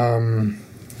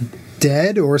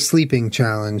 Dead or sleeping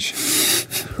challenge.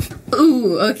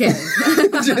 Ooh, okay.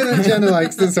 Jenna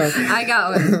likes this one. I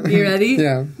got one. You ready?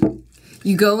 Yeah.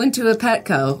 You go into a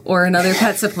Petco or another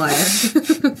pet supplier.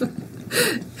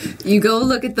 You go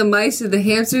look at the mice or the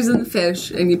hamsters and the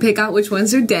fish, and you pick out which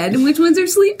ones are dead and which ones are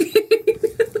sleeping.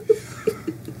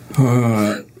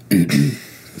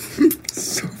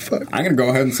 So fuck. I'm gonna go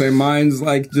ahead and say mine's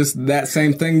like just that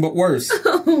same thing but worse.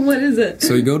 What is it?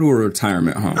 So you go to a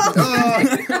retirement home.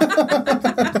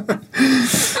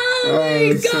 Oh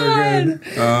my so God. good.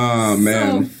 Oh So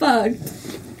man, fucked.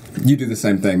 you do the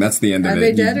same thing. That's the end of Are it.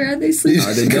 they dead or are they sleeping?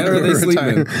 Are they dead or are they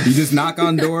sleeping? You just knock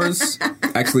on doors.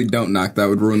 Actually, don't knock. That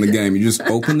would ruin the game. You just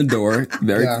open the door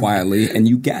very quietly and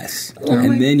you guess, my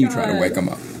and then you try to God. wake them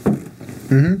up.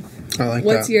 I like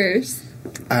What's that. yours?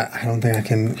 I don't think I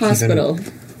can. Hospital.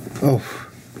 Oh,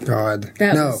 God.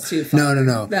 That no. was too far.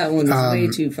 No. That one was way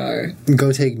too far.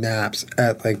 Go take naps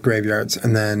at like graveyards,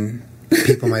 and then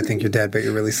people might think you're dead, but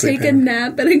you're really sleeping. Take a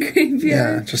nap at a Yeah,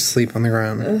 graveyard. just sleep on the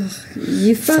ground.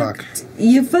 You fucked.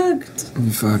 You fucked.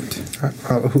 You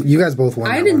fucked. You guys both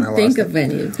won. I that didn't one. think lost of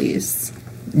any of these. it.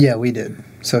 Yeah, we did.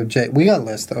 So Jay, we got a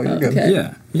list though. You're good.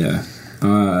 Okay. Yeah.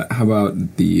 How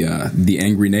about the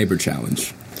angry neighbor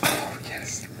challenge? Oh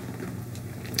yes.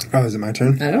 Oh, is it my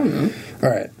turn? I don't know. All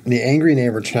right. The angry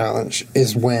neighbor challenge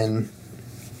is when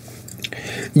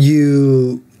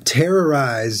you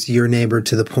terrorize your neighbor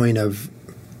to the point of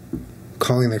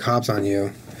calling the cops on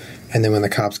you, and then when the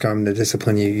cops come to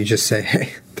discipline you, you just say,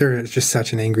 "Hey, they're just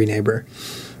such an angry neighbor."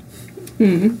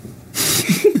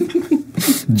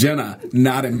 Jenna,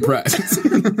 not impressed.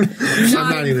 I'm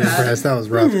not even impressed. That was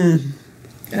rough.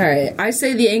 All right. I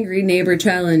say the angry neighbor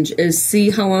challenge is see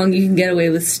how long you can get away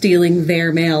with stealing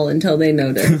their mail until they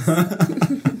notice.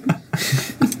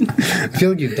 I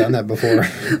feel like you've done that before.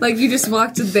 Like you just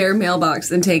walk to their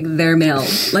mailbox and take their mail.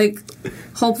 Like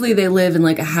hopefully they live in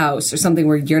like a house or something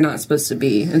where you're not supposed to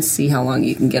be and see how long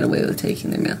you can get away with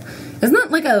taking their mail. Isn't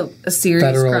that like a serious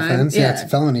Federal crime? offense? Yeah, it's a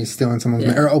felony stealing someone's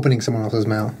mail, or opening someone else's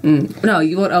mail. No,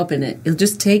 you won't open it. You'll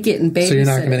just take it and babysit So you're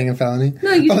not it. committing a felony?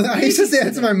 No, you just I used to say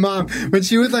that to my mom when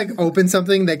she would like open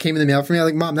something that came in the mail for me. I'm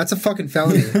like, Mom, that's a fucking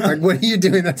felony. Like, what are you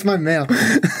doing? That's my mail.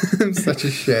 I'm such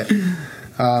a shit.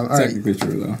 All right. Technically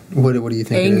true though. What do you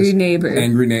think? it Angry is? neighbor.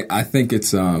 Angry neighbor. I think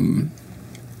it's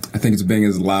being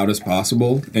as loud as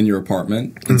possible in your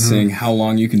apartment and seeing how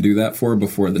long you can do that for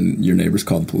before your neighbors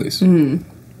call the police.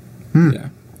 Yeah.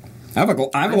 I have a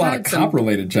lot had of some-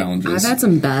 cop-related challenges. I've had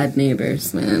some bad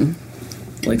neighbors, man.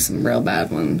 Like some real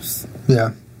bad ones.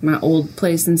 Yeah, My old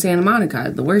place in Santa Monica, I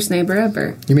had the worst neighbor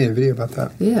ever. you made a video about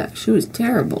that. Yeah, she was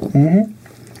terrible.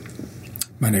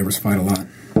 My neighbors fight a lot.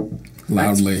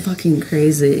 Loudly. That's fucking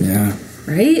crazy. Yeah.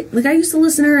 Right? Like, I used to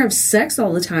listen to her have sex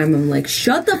all the time. I'm like,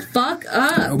 shut the fuck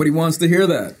up. Nobody wants to hear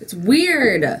that. It's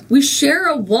weird. We share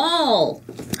a wall.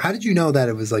 How did you know that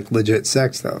it was like legit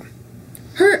sex though?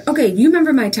 Okay, you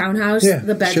remember my townhouse? Yeah, The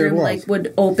shared bedroom, walls. like,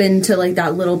 would open to, like,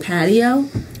 that little patio.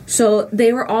 So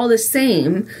they were all the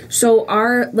same. So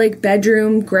our, like,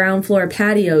 bedroom, ground floor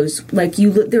patios, like,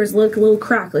 there was, like, a little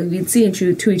crack, like, we'd see into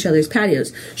each other's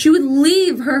patios. She would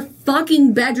leave her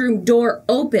fucking bedroom door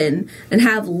open and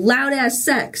have loud-ass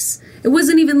sex. It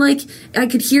wasn't even, like, I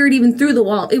could hear it even through the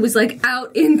wall. It was, like,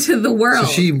 out into the world.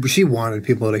 So she wanted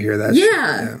people to hear that.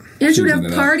 Yeah. And she would She was have into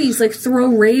that. parties, like throw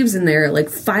raves in there at like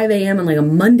 5 a.m. on like a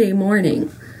Monday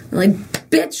morning. I'm like,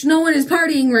 bitch, no one is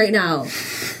partying right now.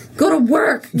 Go to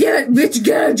work. Get it, bitch,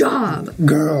 get a job.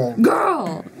 Girl.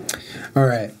 Girl. All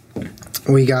right.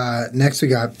 We got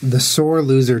the sore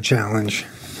loser challenge.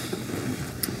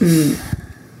 The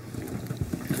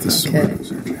Okay.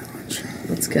 loser challenge.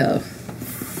 Let's go.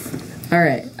 All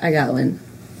right, I got one.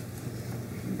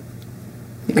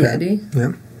 You ready?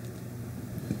 Yeah.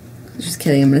 Just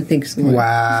kidding, I'm going to think some more.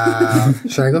 Wow.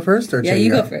 Should I go first or Yeah, should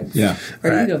you go first. Yeah.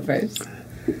 Or Alright. you go first.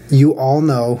 You all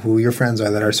know who your friends are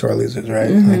that are sore losers,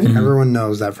 right? Like, everyone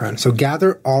knows that friend. So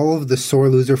gather all of the sore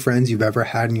loser friends you've ever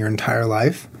had in your entire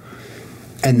life,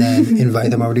 and then invite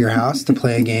them over to your house to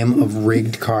play a game of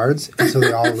rigged cards until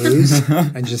they all lose,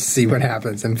 and just see what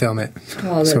happens and film it.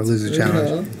 Oh, Sore that's loser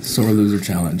challenge. brutal. Sore loser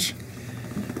challenge.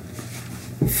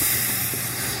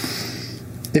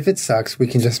 If it sucks, we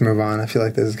can just move on. I feel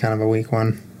like this is kind of a weak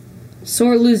one.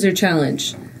 Sore loser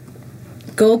challenge.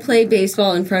 Go play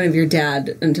baseball in front of your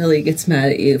dad until he gets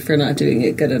mad at you for not doing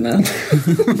it good enough.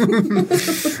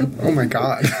 Oh my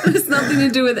god. It has nothing to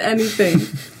do with anything.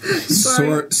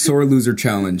 Sore loser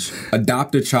challenge.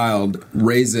 Adopt a child,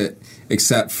 raise it,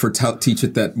 except for teach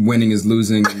it that winning is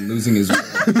losing and losing is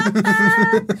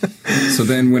so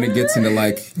then when it gets into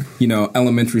like,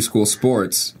 elementary school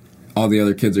sports, all the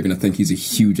other kids are going to think he's a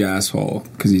huge asshole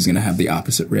because he's going to have the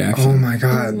opposite reaction. Oh my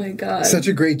god. Oh my god. Such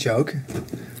a great joke.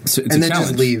 So it's And a then challenge.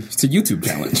 just leave. It's a YouTube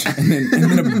challenge. and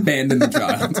then abandon the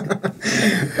child.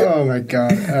 Oh my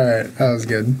god. All right. That was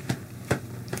good.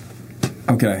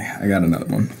 Okay, I got another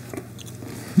one.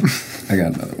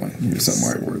 Here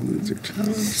somewhere. Sore loser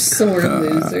challenge. Sore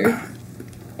loser.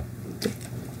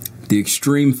 The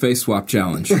extreme face swap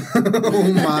challenge.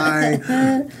 Oh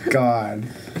my god.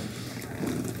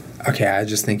 Okay, I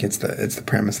just think it's the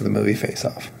premise of the movie Face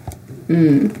Off.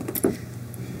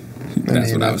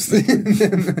 That's what I was thinking.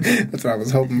 That's what I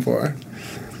was hoping for.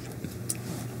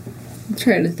 I'm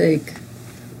trying to think.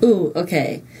 Ooh,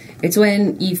 okay. It's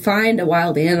when you find a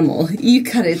wild animal, you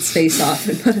cut its face off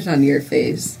and put it on your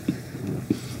face.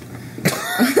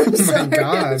 Oh my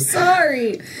god. I'm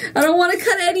sorry. I don't want to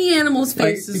cut any animal's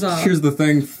faces off. Here's the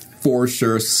thing. For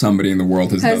sure, somebody in the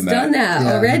world has done that.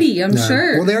 Yeah. already, I'm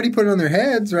sure. Well, they already put it on their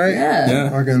heads, right?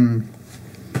 Yeah. Fucking.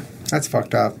 That's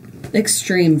fucked up.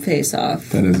 Extreme face off.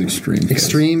 That is extreme.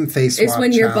 Extreme face swap. It's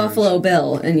when you're challenge. Buffalo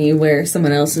Bill and you wear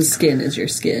someone else's skin as your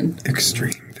skin.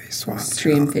 Extreme face swap.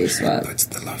 Extreme face swap. Puts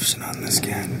the lotion on the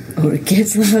skin. Oh, it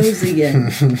gets the hose again.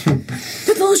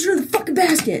 Put the lotion in the fucking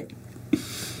basket.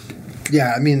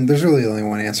 Yeah, I mean, there's really only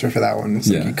one answer for that one. It's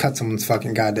like Yeah. you cut someone's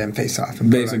fucking goddamn face off. And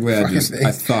put it on Basically, your I fucking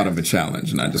face. thought of a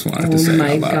challenge and I just wanted to Oh say it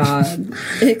my out loud. god.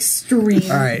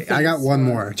 Extreme. All right, I got one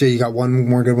more. Jay, you got one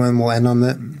more good one? We'll end on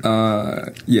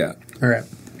that. Yeah. All right.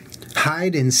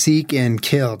 Hide and seek and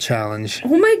kill challenge.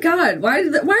 Oh my god. Why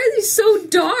are these so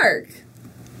dark?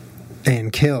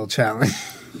 And kill challenge.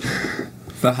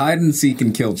 The hide and seek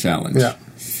and kill challenge. Yeah.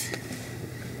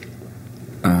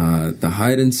 The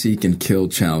hide and seek and kill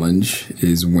challenge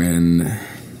is when.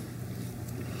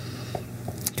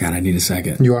 God, I need a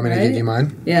second. You want me to Right? give you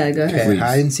mine? Yeah, go ahead. Okay, Please.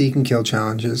 hide and seek and kill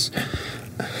challenges.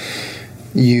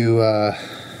 You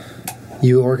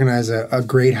organize a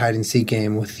great hide and seek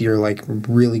game with your like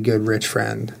really good rich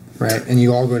friend, right? And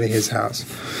you all go to his house,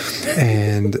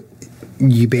 and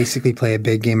you basically play a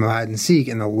big game of hide and seek,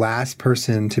 and the last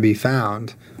person to be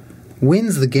found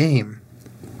wins the game.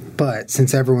 But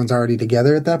since everyone's already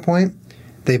together at that point,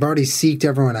 they've already seeked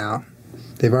everyone out.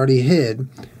 They've already hid.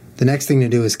 The next thing to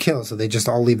do is kill, so they just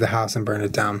all leave the house and burn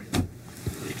it down.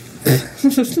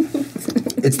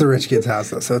 It's the rich kid's house,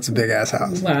 though, so it's a big-ass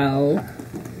house. Wow.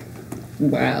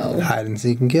 Hide and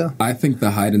seek and kill. I think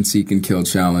the hide and seek and kill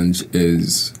challenge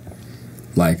is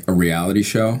like a reality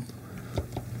show.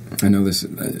 I know this.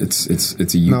 It's a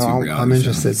YouTube reality I'm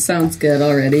interested. Sounds good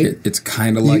already. It's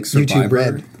kind of like YouTube Survivor,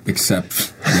 Red.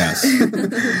 except yes,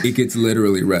 it gets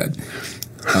literally red.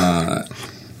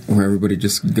 Where everybody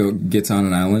just gets on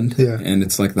an island, Yeah. and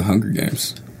it's like the Hunger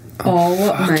Games. Oh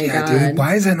my Yeah, god. dude.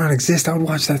 Why does that not exist? I would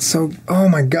watch that so... Oh,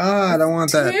 my God. I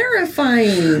want that.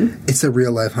 Terrifying. It's the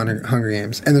real-life Hunger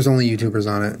Games, and there's only YouTubers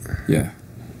on it. Yeah,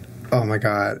 Oh, my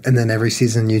God. And then every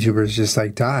season, YouTubers just,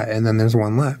 like, die, and then there's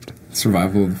one left.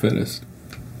 survival of the fittest.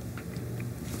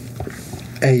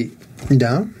 Hey, you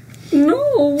down?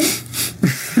 No.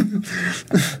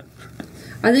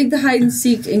 I think the hide and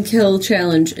seek and kill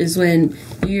challenge is when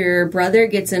your brother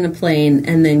gets in a plane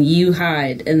and then you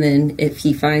hide, and then if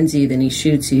he finds you, then he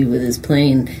shoots you with his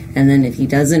plane, and then if he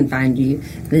doesn't find you,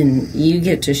 then you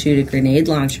get to shoot a grenade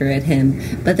launcher at him.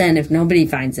 But then if nobody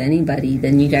finds anybody,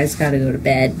 then you guys gotta go to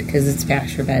bed because it's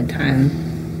past your bedtime.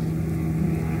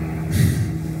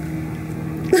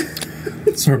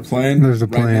 So we're playing. There's a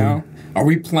right plan. now. Are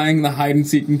we playing the hide and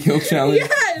seek and kill challenge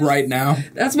Yes! right now?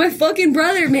 That's my fucking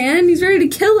brother, man. He's ready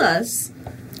to kill us.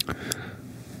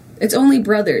 It's only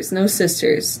brothers, no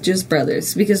sisters. Just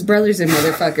brothers. Because brothers are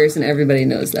motherfuckers and everybody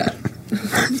knows that.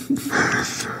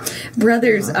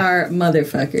 Brothers are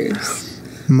motherfuckers.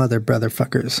 Brother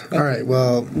fuckers. All right,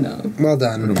 well... No. Well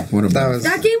done. What a- that was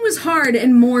That game was hard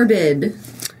and morbid.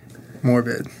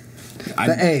 morbid.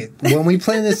 I- Hey, when we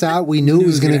planned this out, we knew it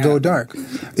was going to go dark.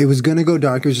 It was going to go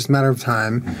dark. It was just a matter of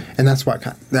time, and that's what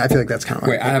I feel like that's kind of.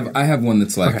 Wait, I have one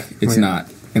that's like Okay, it's wait. not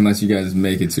unless you guys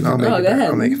make it super. I'll make dark. it, go ahead.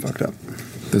 I'll make it fucked up.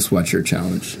 The sweatshirt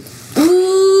challenge.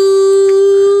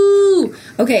 Ooh!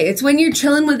 Okay, it's when you're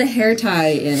chilling with a hair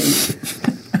tie in.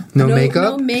 No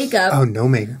makeup. No makeup. Oh, no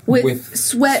makeup. With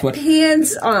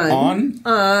sweatpants on.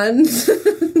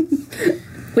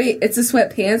 Wait, it's a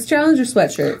sweatpants challenge or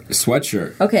sweatshirt?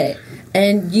 Sweatshirt. Okay.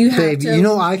 And you have Babe, to. you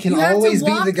know I can you have to always be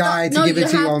walk the guy to give it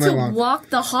to you all night long. You have to walk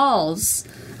the halls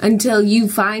until you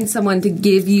find someone to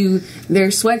give you their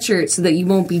sweatshirt so that you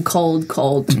won't be cold.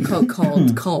 All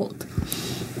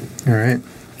right.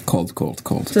 Cold.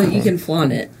 So that you can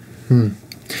flaunt it.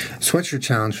 Sweatshirt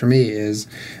challenge for me is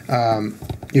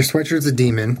your sweatshirt's a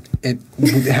demon. It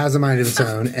has a mind of its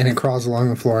own, and it crawls along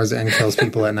the floors and kills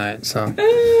people at night. So,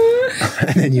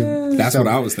 and then you. That's what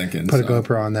I was thinking. Put a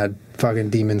GoPro on that fucking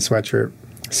demon sweatshirt.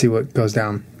 See what goes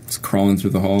down. It's crawling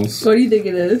through the halls. What do you think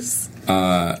it is?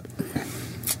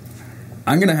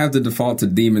 I'm gonna have to default to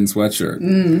demon sweatshirt.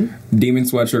 Demon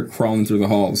sweatshirt crawling through the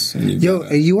halls. And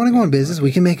you want to go in business?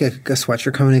 We can make a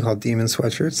sweatshirt company called Demon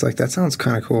Sweatshirts. Like that sounds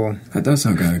kind of cool. That does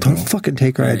sound kind of cool. Don't fucking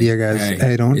take our idea, guys.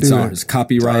 Hey, don't it's do ours. it.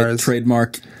 Copyright, It's ours.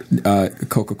 trademark,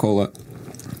 Coca-Cola.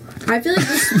 I feel like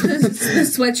the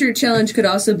sweatshirt challenge could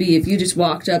also be if you just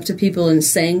walked up to people and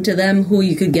sang to them who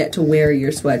you could get to wear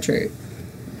your sweatshirt.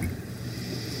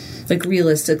 Like,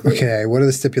 realistically. Okay, what are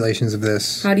the stipulations of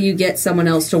this? How do you get someone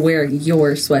else to wear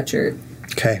your sweatshirt?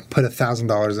 Okay, put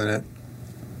 $1,000 in it.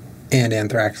 And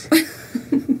anthrax.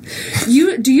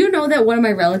 Do you know that one of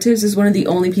my relatives is one of the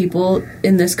only people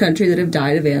in this country that have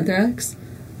died of anthrax?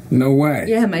 No way.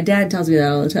 Yeah, my dad tells me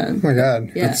that all the time. Oh my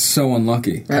god. Yeah. That's so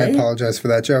unlucky. Right? I apologize for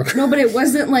that joke. No, but it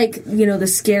wasn't like, the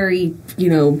scary,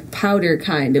 powder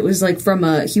kind. It was like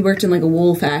he worked in like a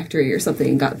wool factory or something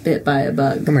and got bit by a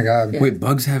bug. Oh my god. Yeah. Wait,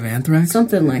 bugs have anthrax?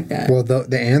 Something like that. Well,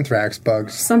 the anthrax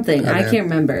bugs. Something. I can't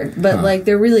remember. But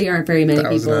there really aren't very many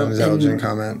That was people. an unintelligent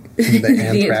comment. The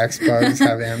anthrax bugs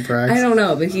have anthrax. I don't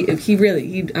know, but he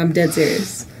really, I'm dead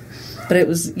serious. But it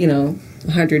was,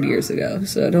 100 years ago,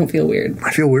 so don't feel weird. I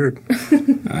feel weird.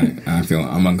 I feel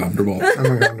I'm uncomfortable. I'm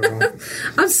uncomfortable.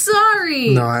 I'm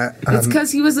sorry. No, it's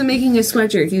because he wasn't making a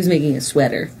sweatshirt. He was making a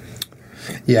sweater.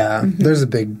 Yeah, there's a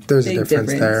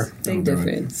difference there. Big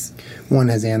difference. One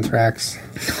has anthrax.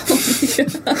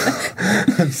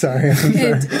 I'm sorry.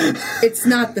 It's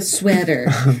not the sweater.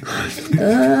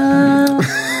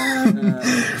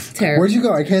 Terrible. Where'd you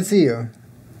go? I can't see you.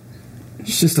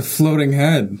 It's just a floating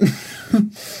head.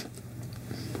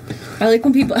 I like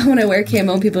when I wear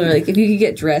camo and people are like, if you could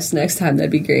get dressed next time, that'd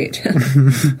be great.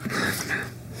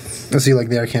 Oh, so you like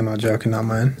their camo joke and not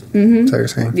mine? Mm-hmm. Is that what you're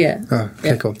saying? Yeah. Oh,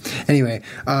 okay, cool. Anyway,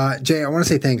 Jay, I want to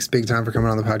say thanks big time for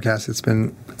coming on the podcast. It's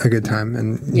been a good time,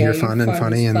 and you're fun and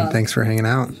funny, and thanks for hanging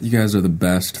out. You guys are the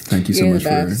best. Thank you so much for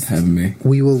having me.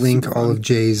 We will link all of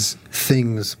Jay's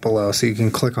things below, so you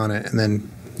can click on it and then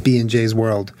be in Jay's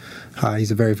world.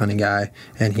 He's a very funny guy,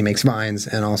 and he makes vines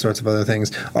and all sorts of other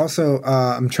things. Also,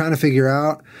 I'm trying to figure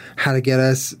out how to get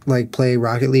us play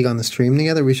Rocket League on the stream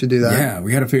together. We should do that. Yeah,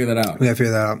 we got to figure that out.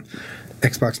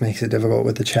 Xbox makes it difficult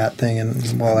with the chat thing and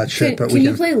all that shit. Can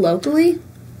you play locally?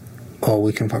 Oh,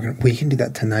 we can do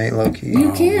that tonight, Loki.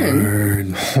 You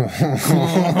can.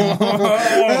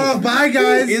 Oh, bye,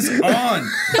 guys. It's on.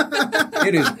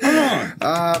 It is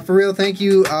on. For real, thank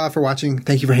you for watching.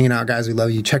 Thank you for hanging out, guys. We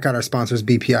love you. Check out our sponsors,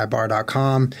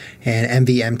 bpibar.com and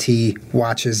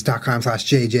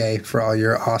mvmtwatches.com/JJ for all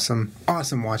your awesome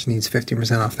watch needs.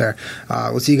 15% off there.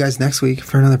 We'll see you guys next week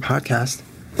for another podcast.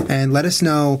 And let us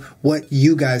know what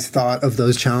you guys thought of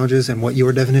those challenges and what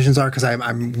your definitions are, because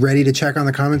I'm ready to check on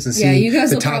the comments and see you guys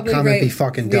the will top probably comment write be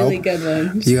fucking really dope. good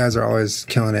ones. You guys are always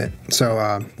killing it.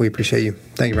 So we appreciate you.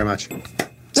 Thank you very much.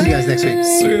 See you guys next week.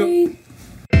 See ya.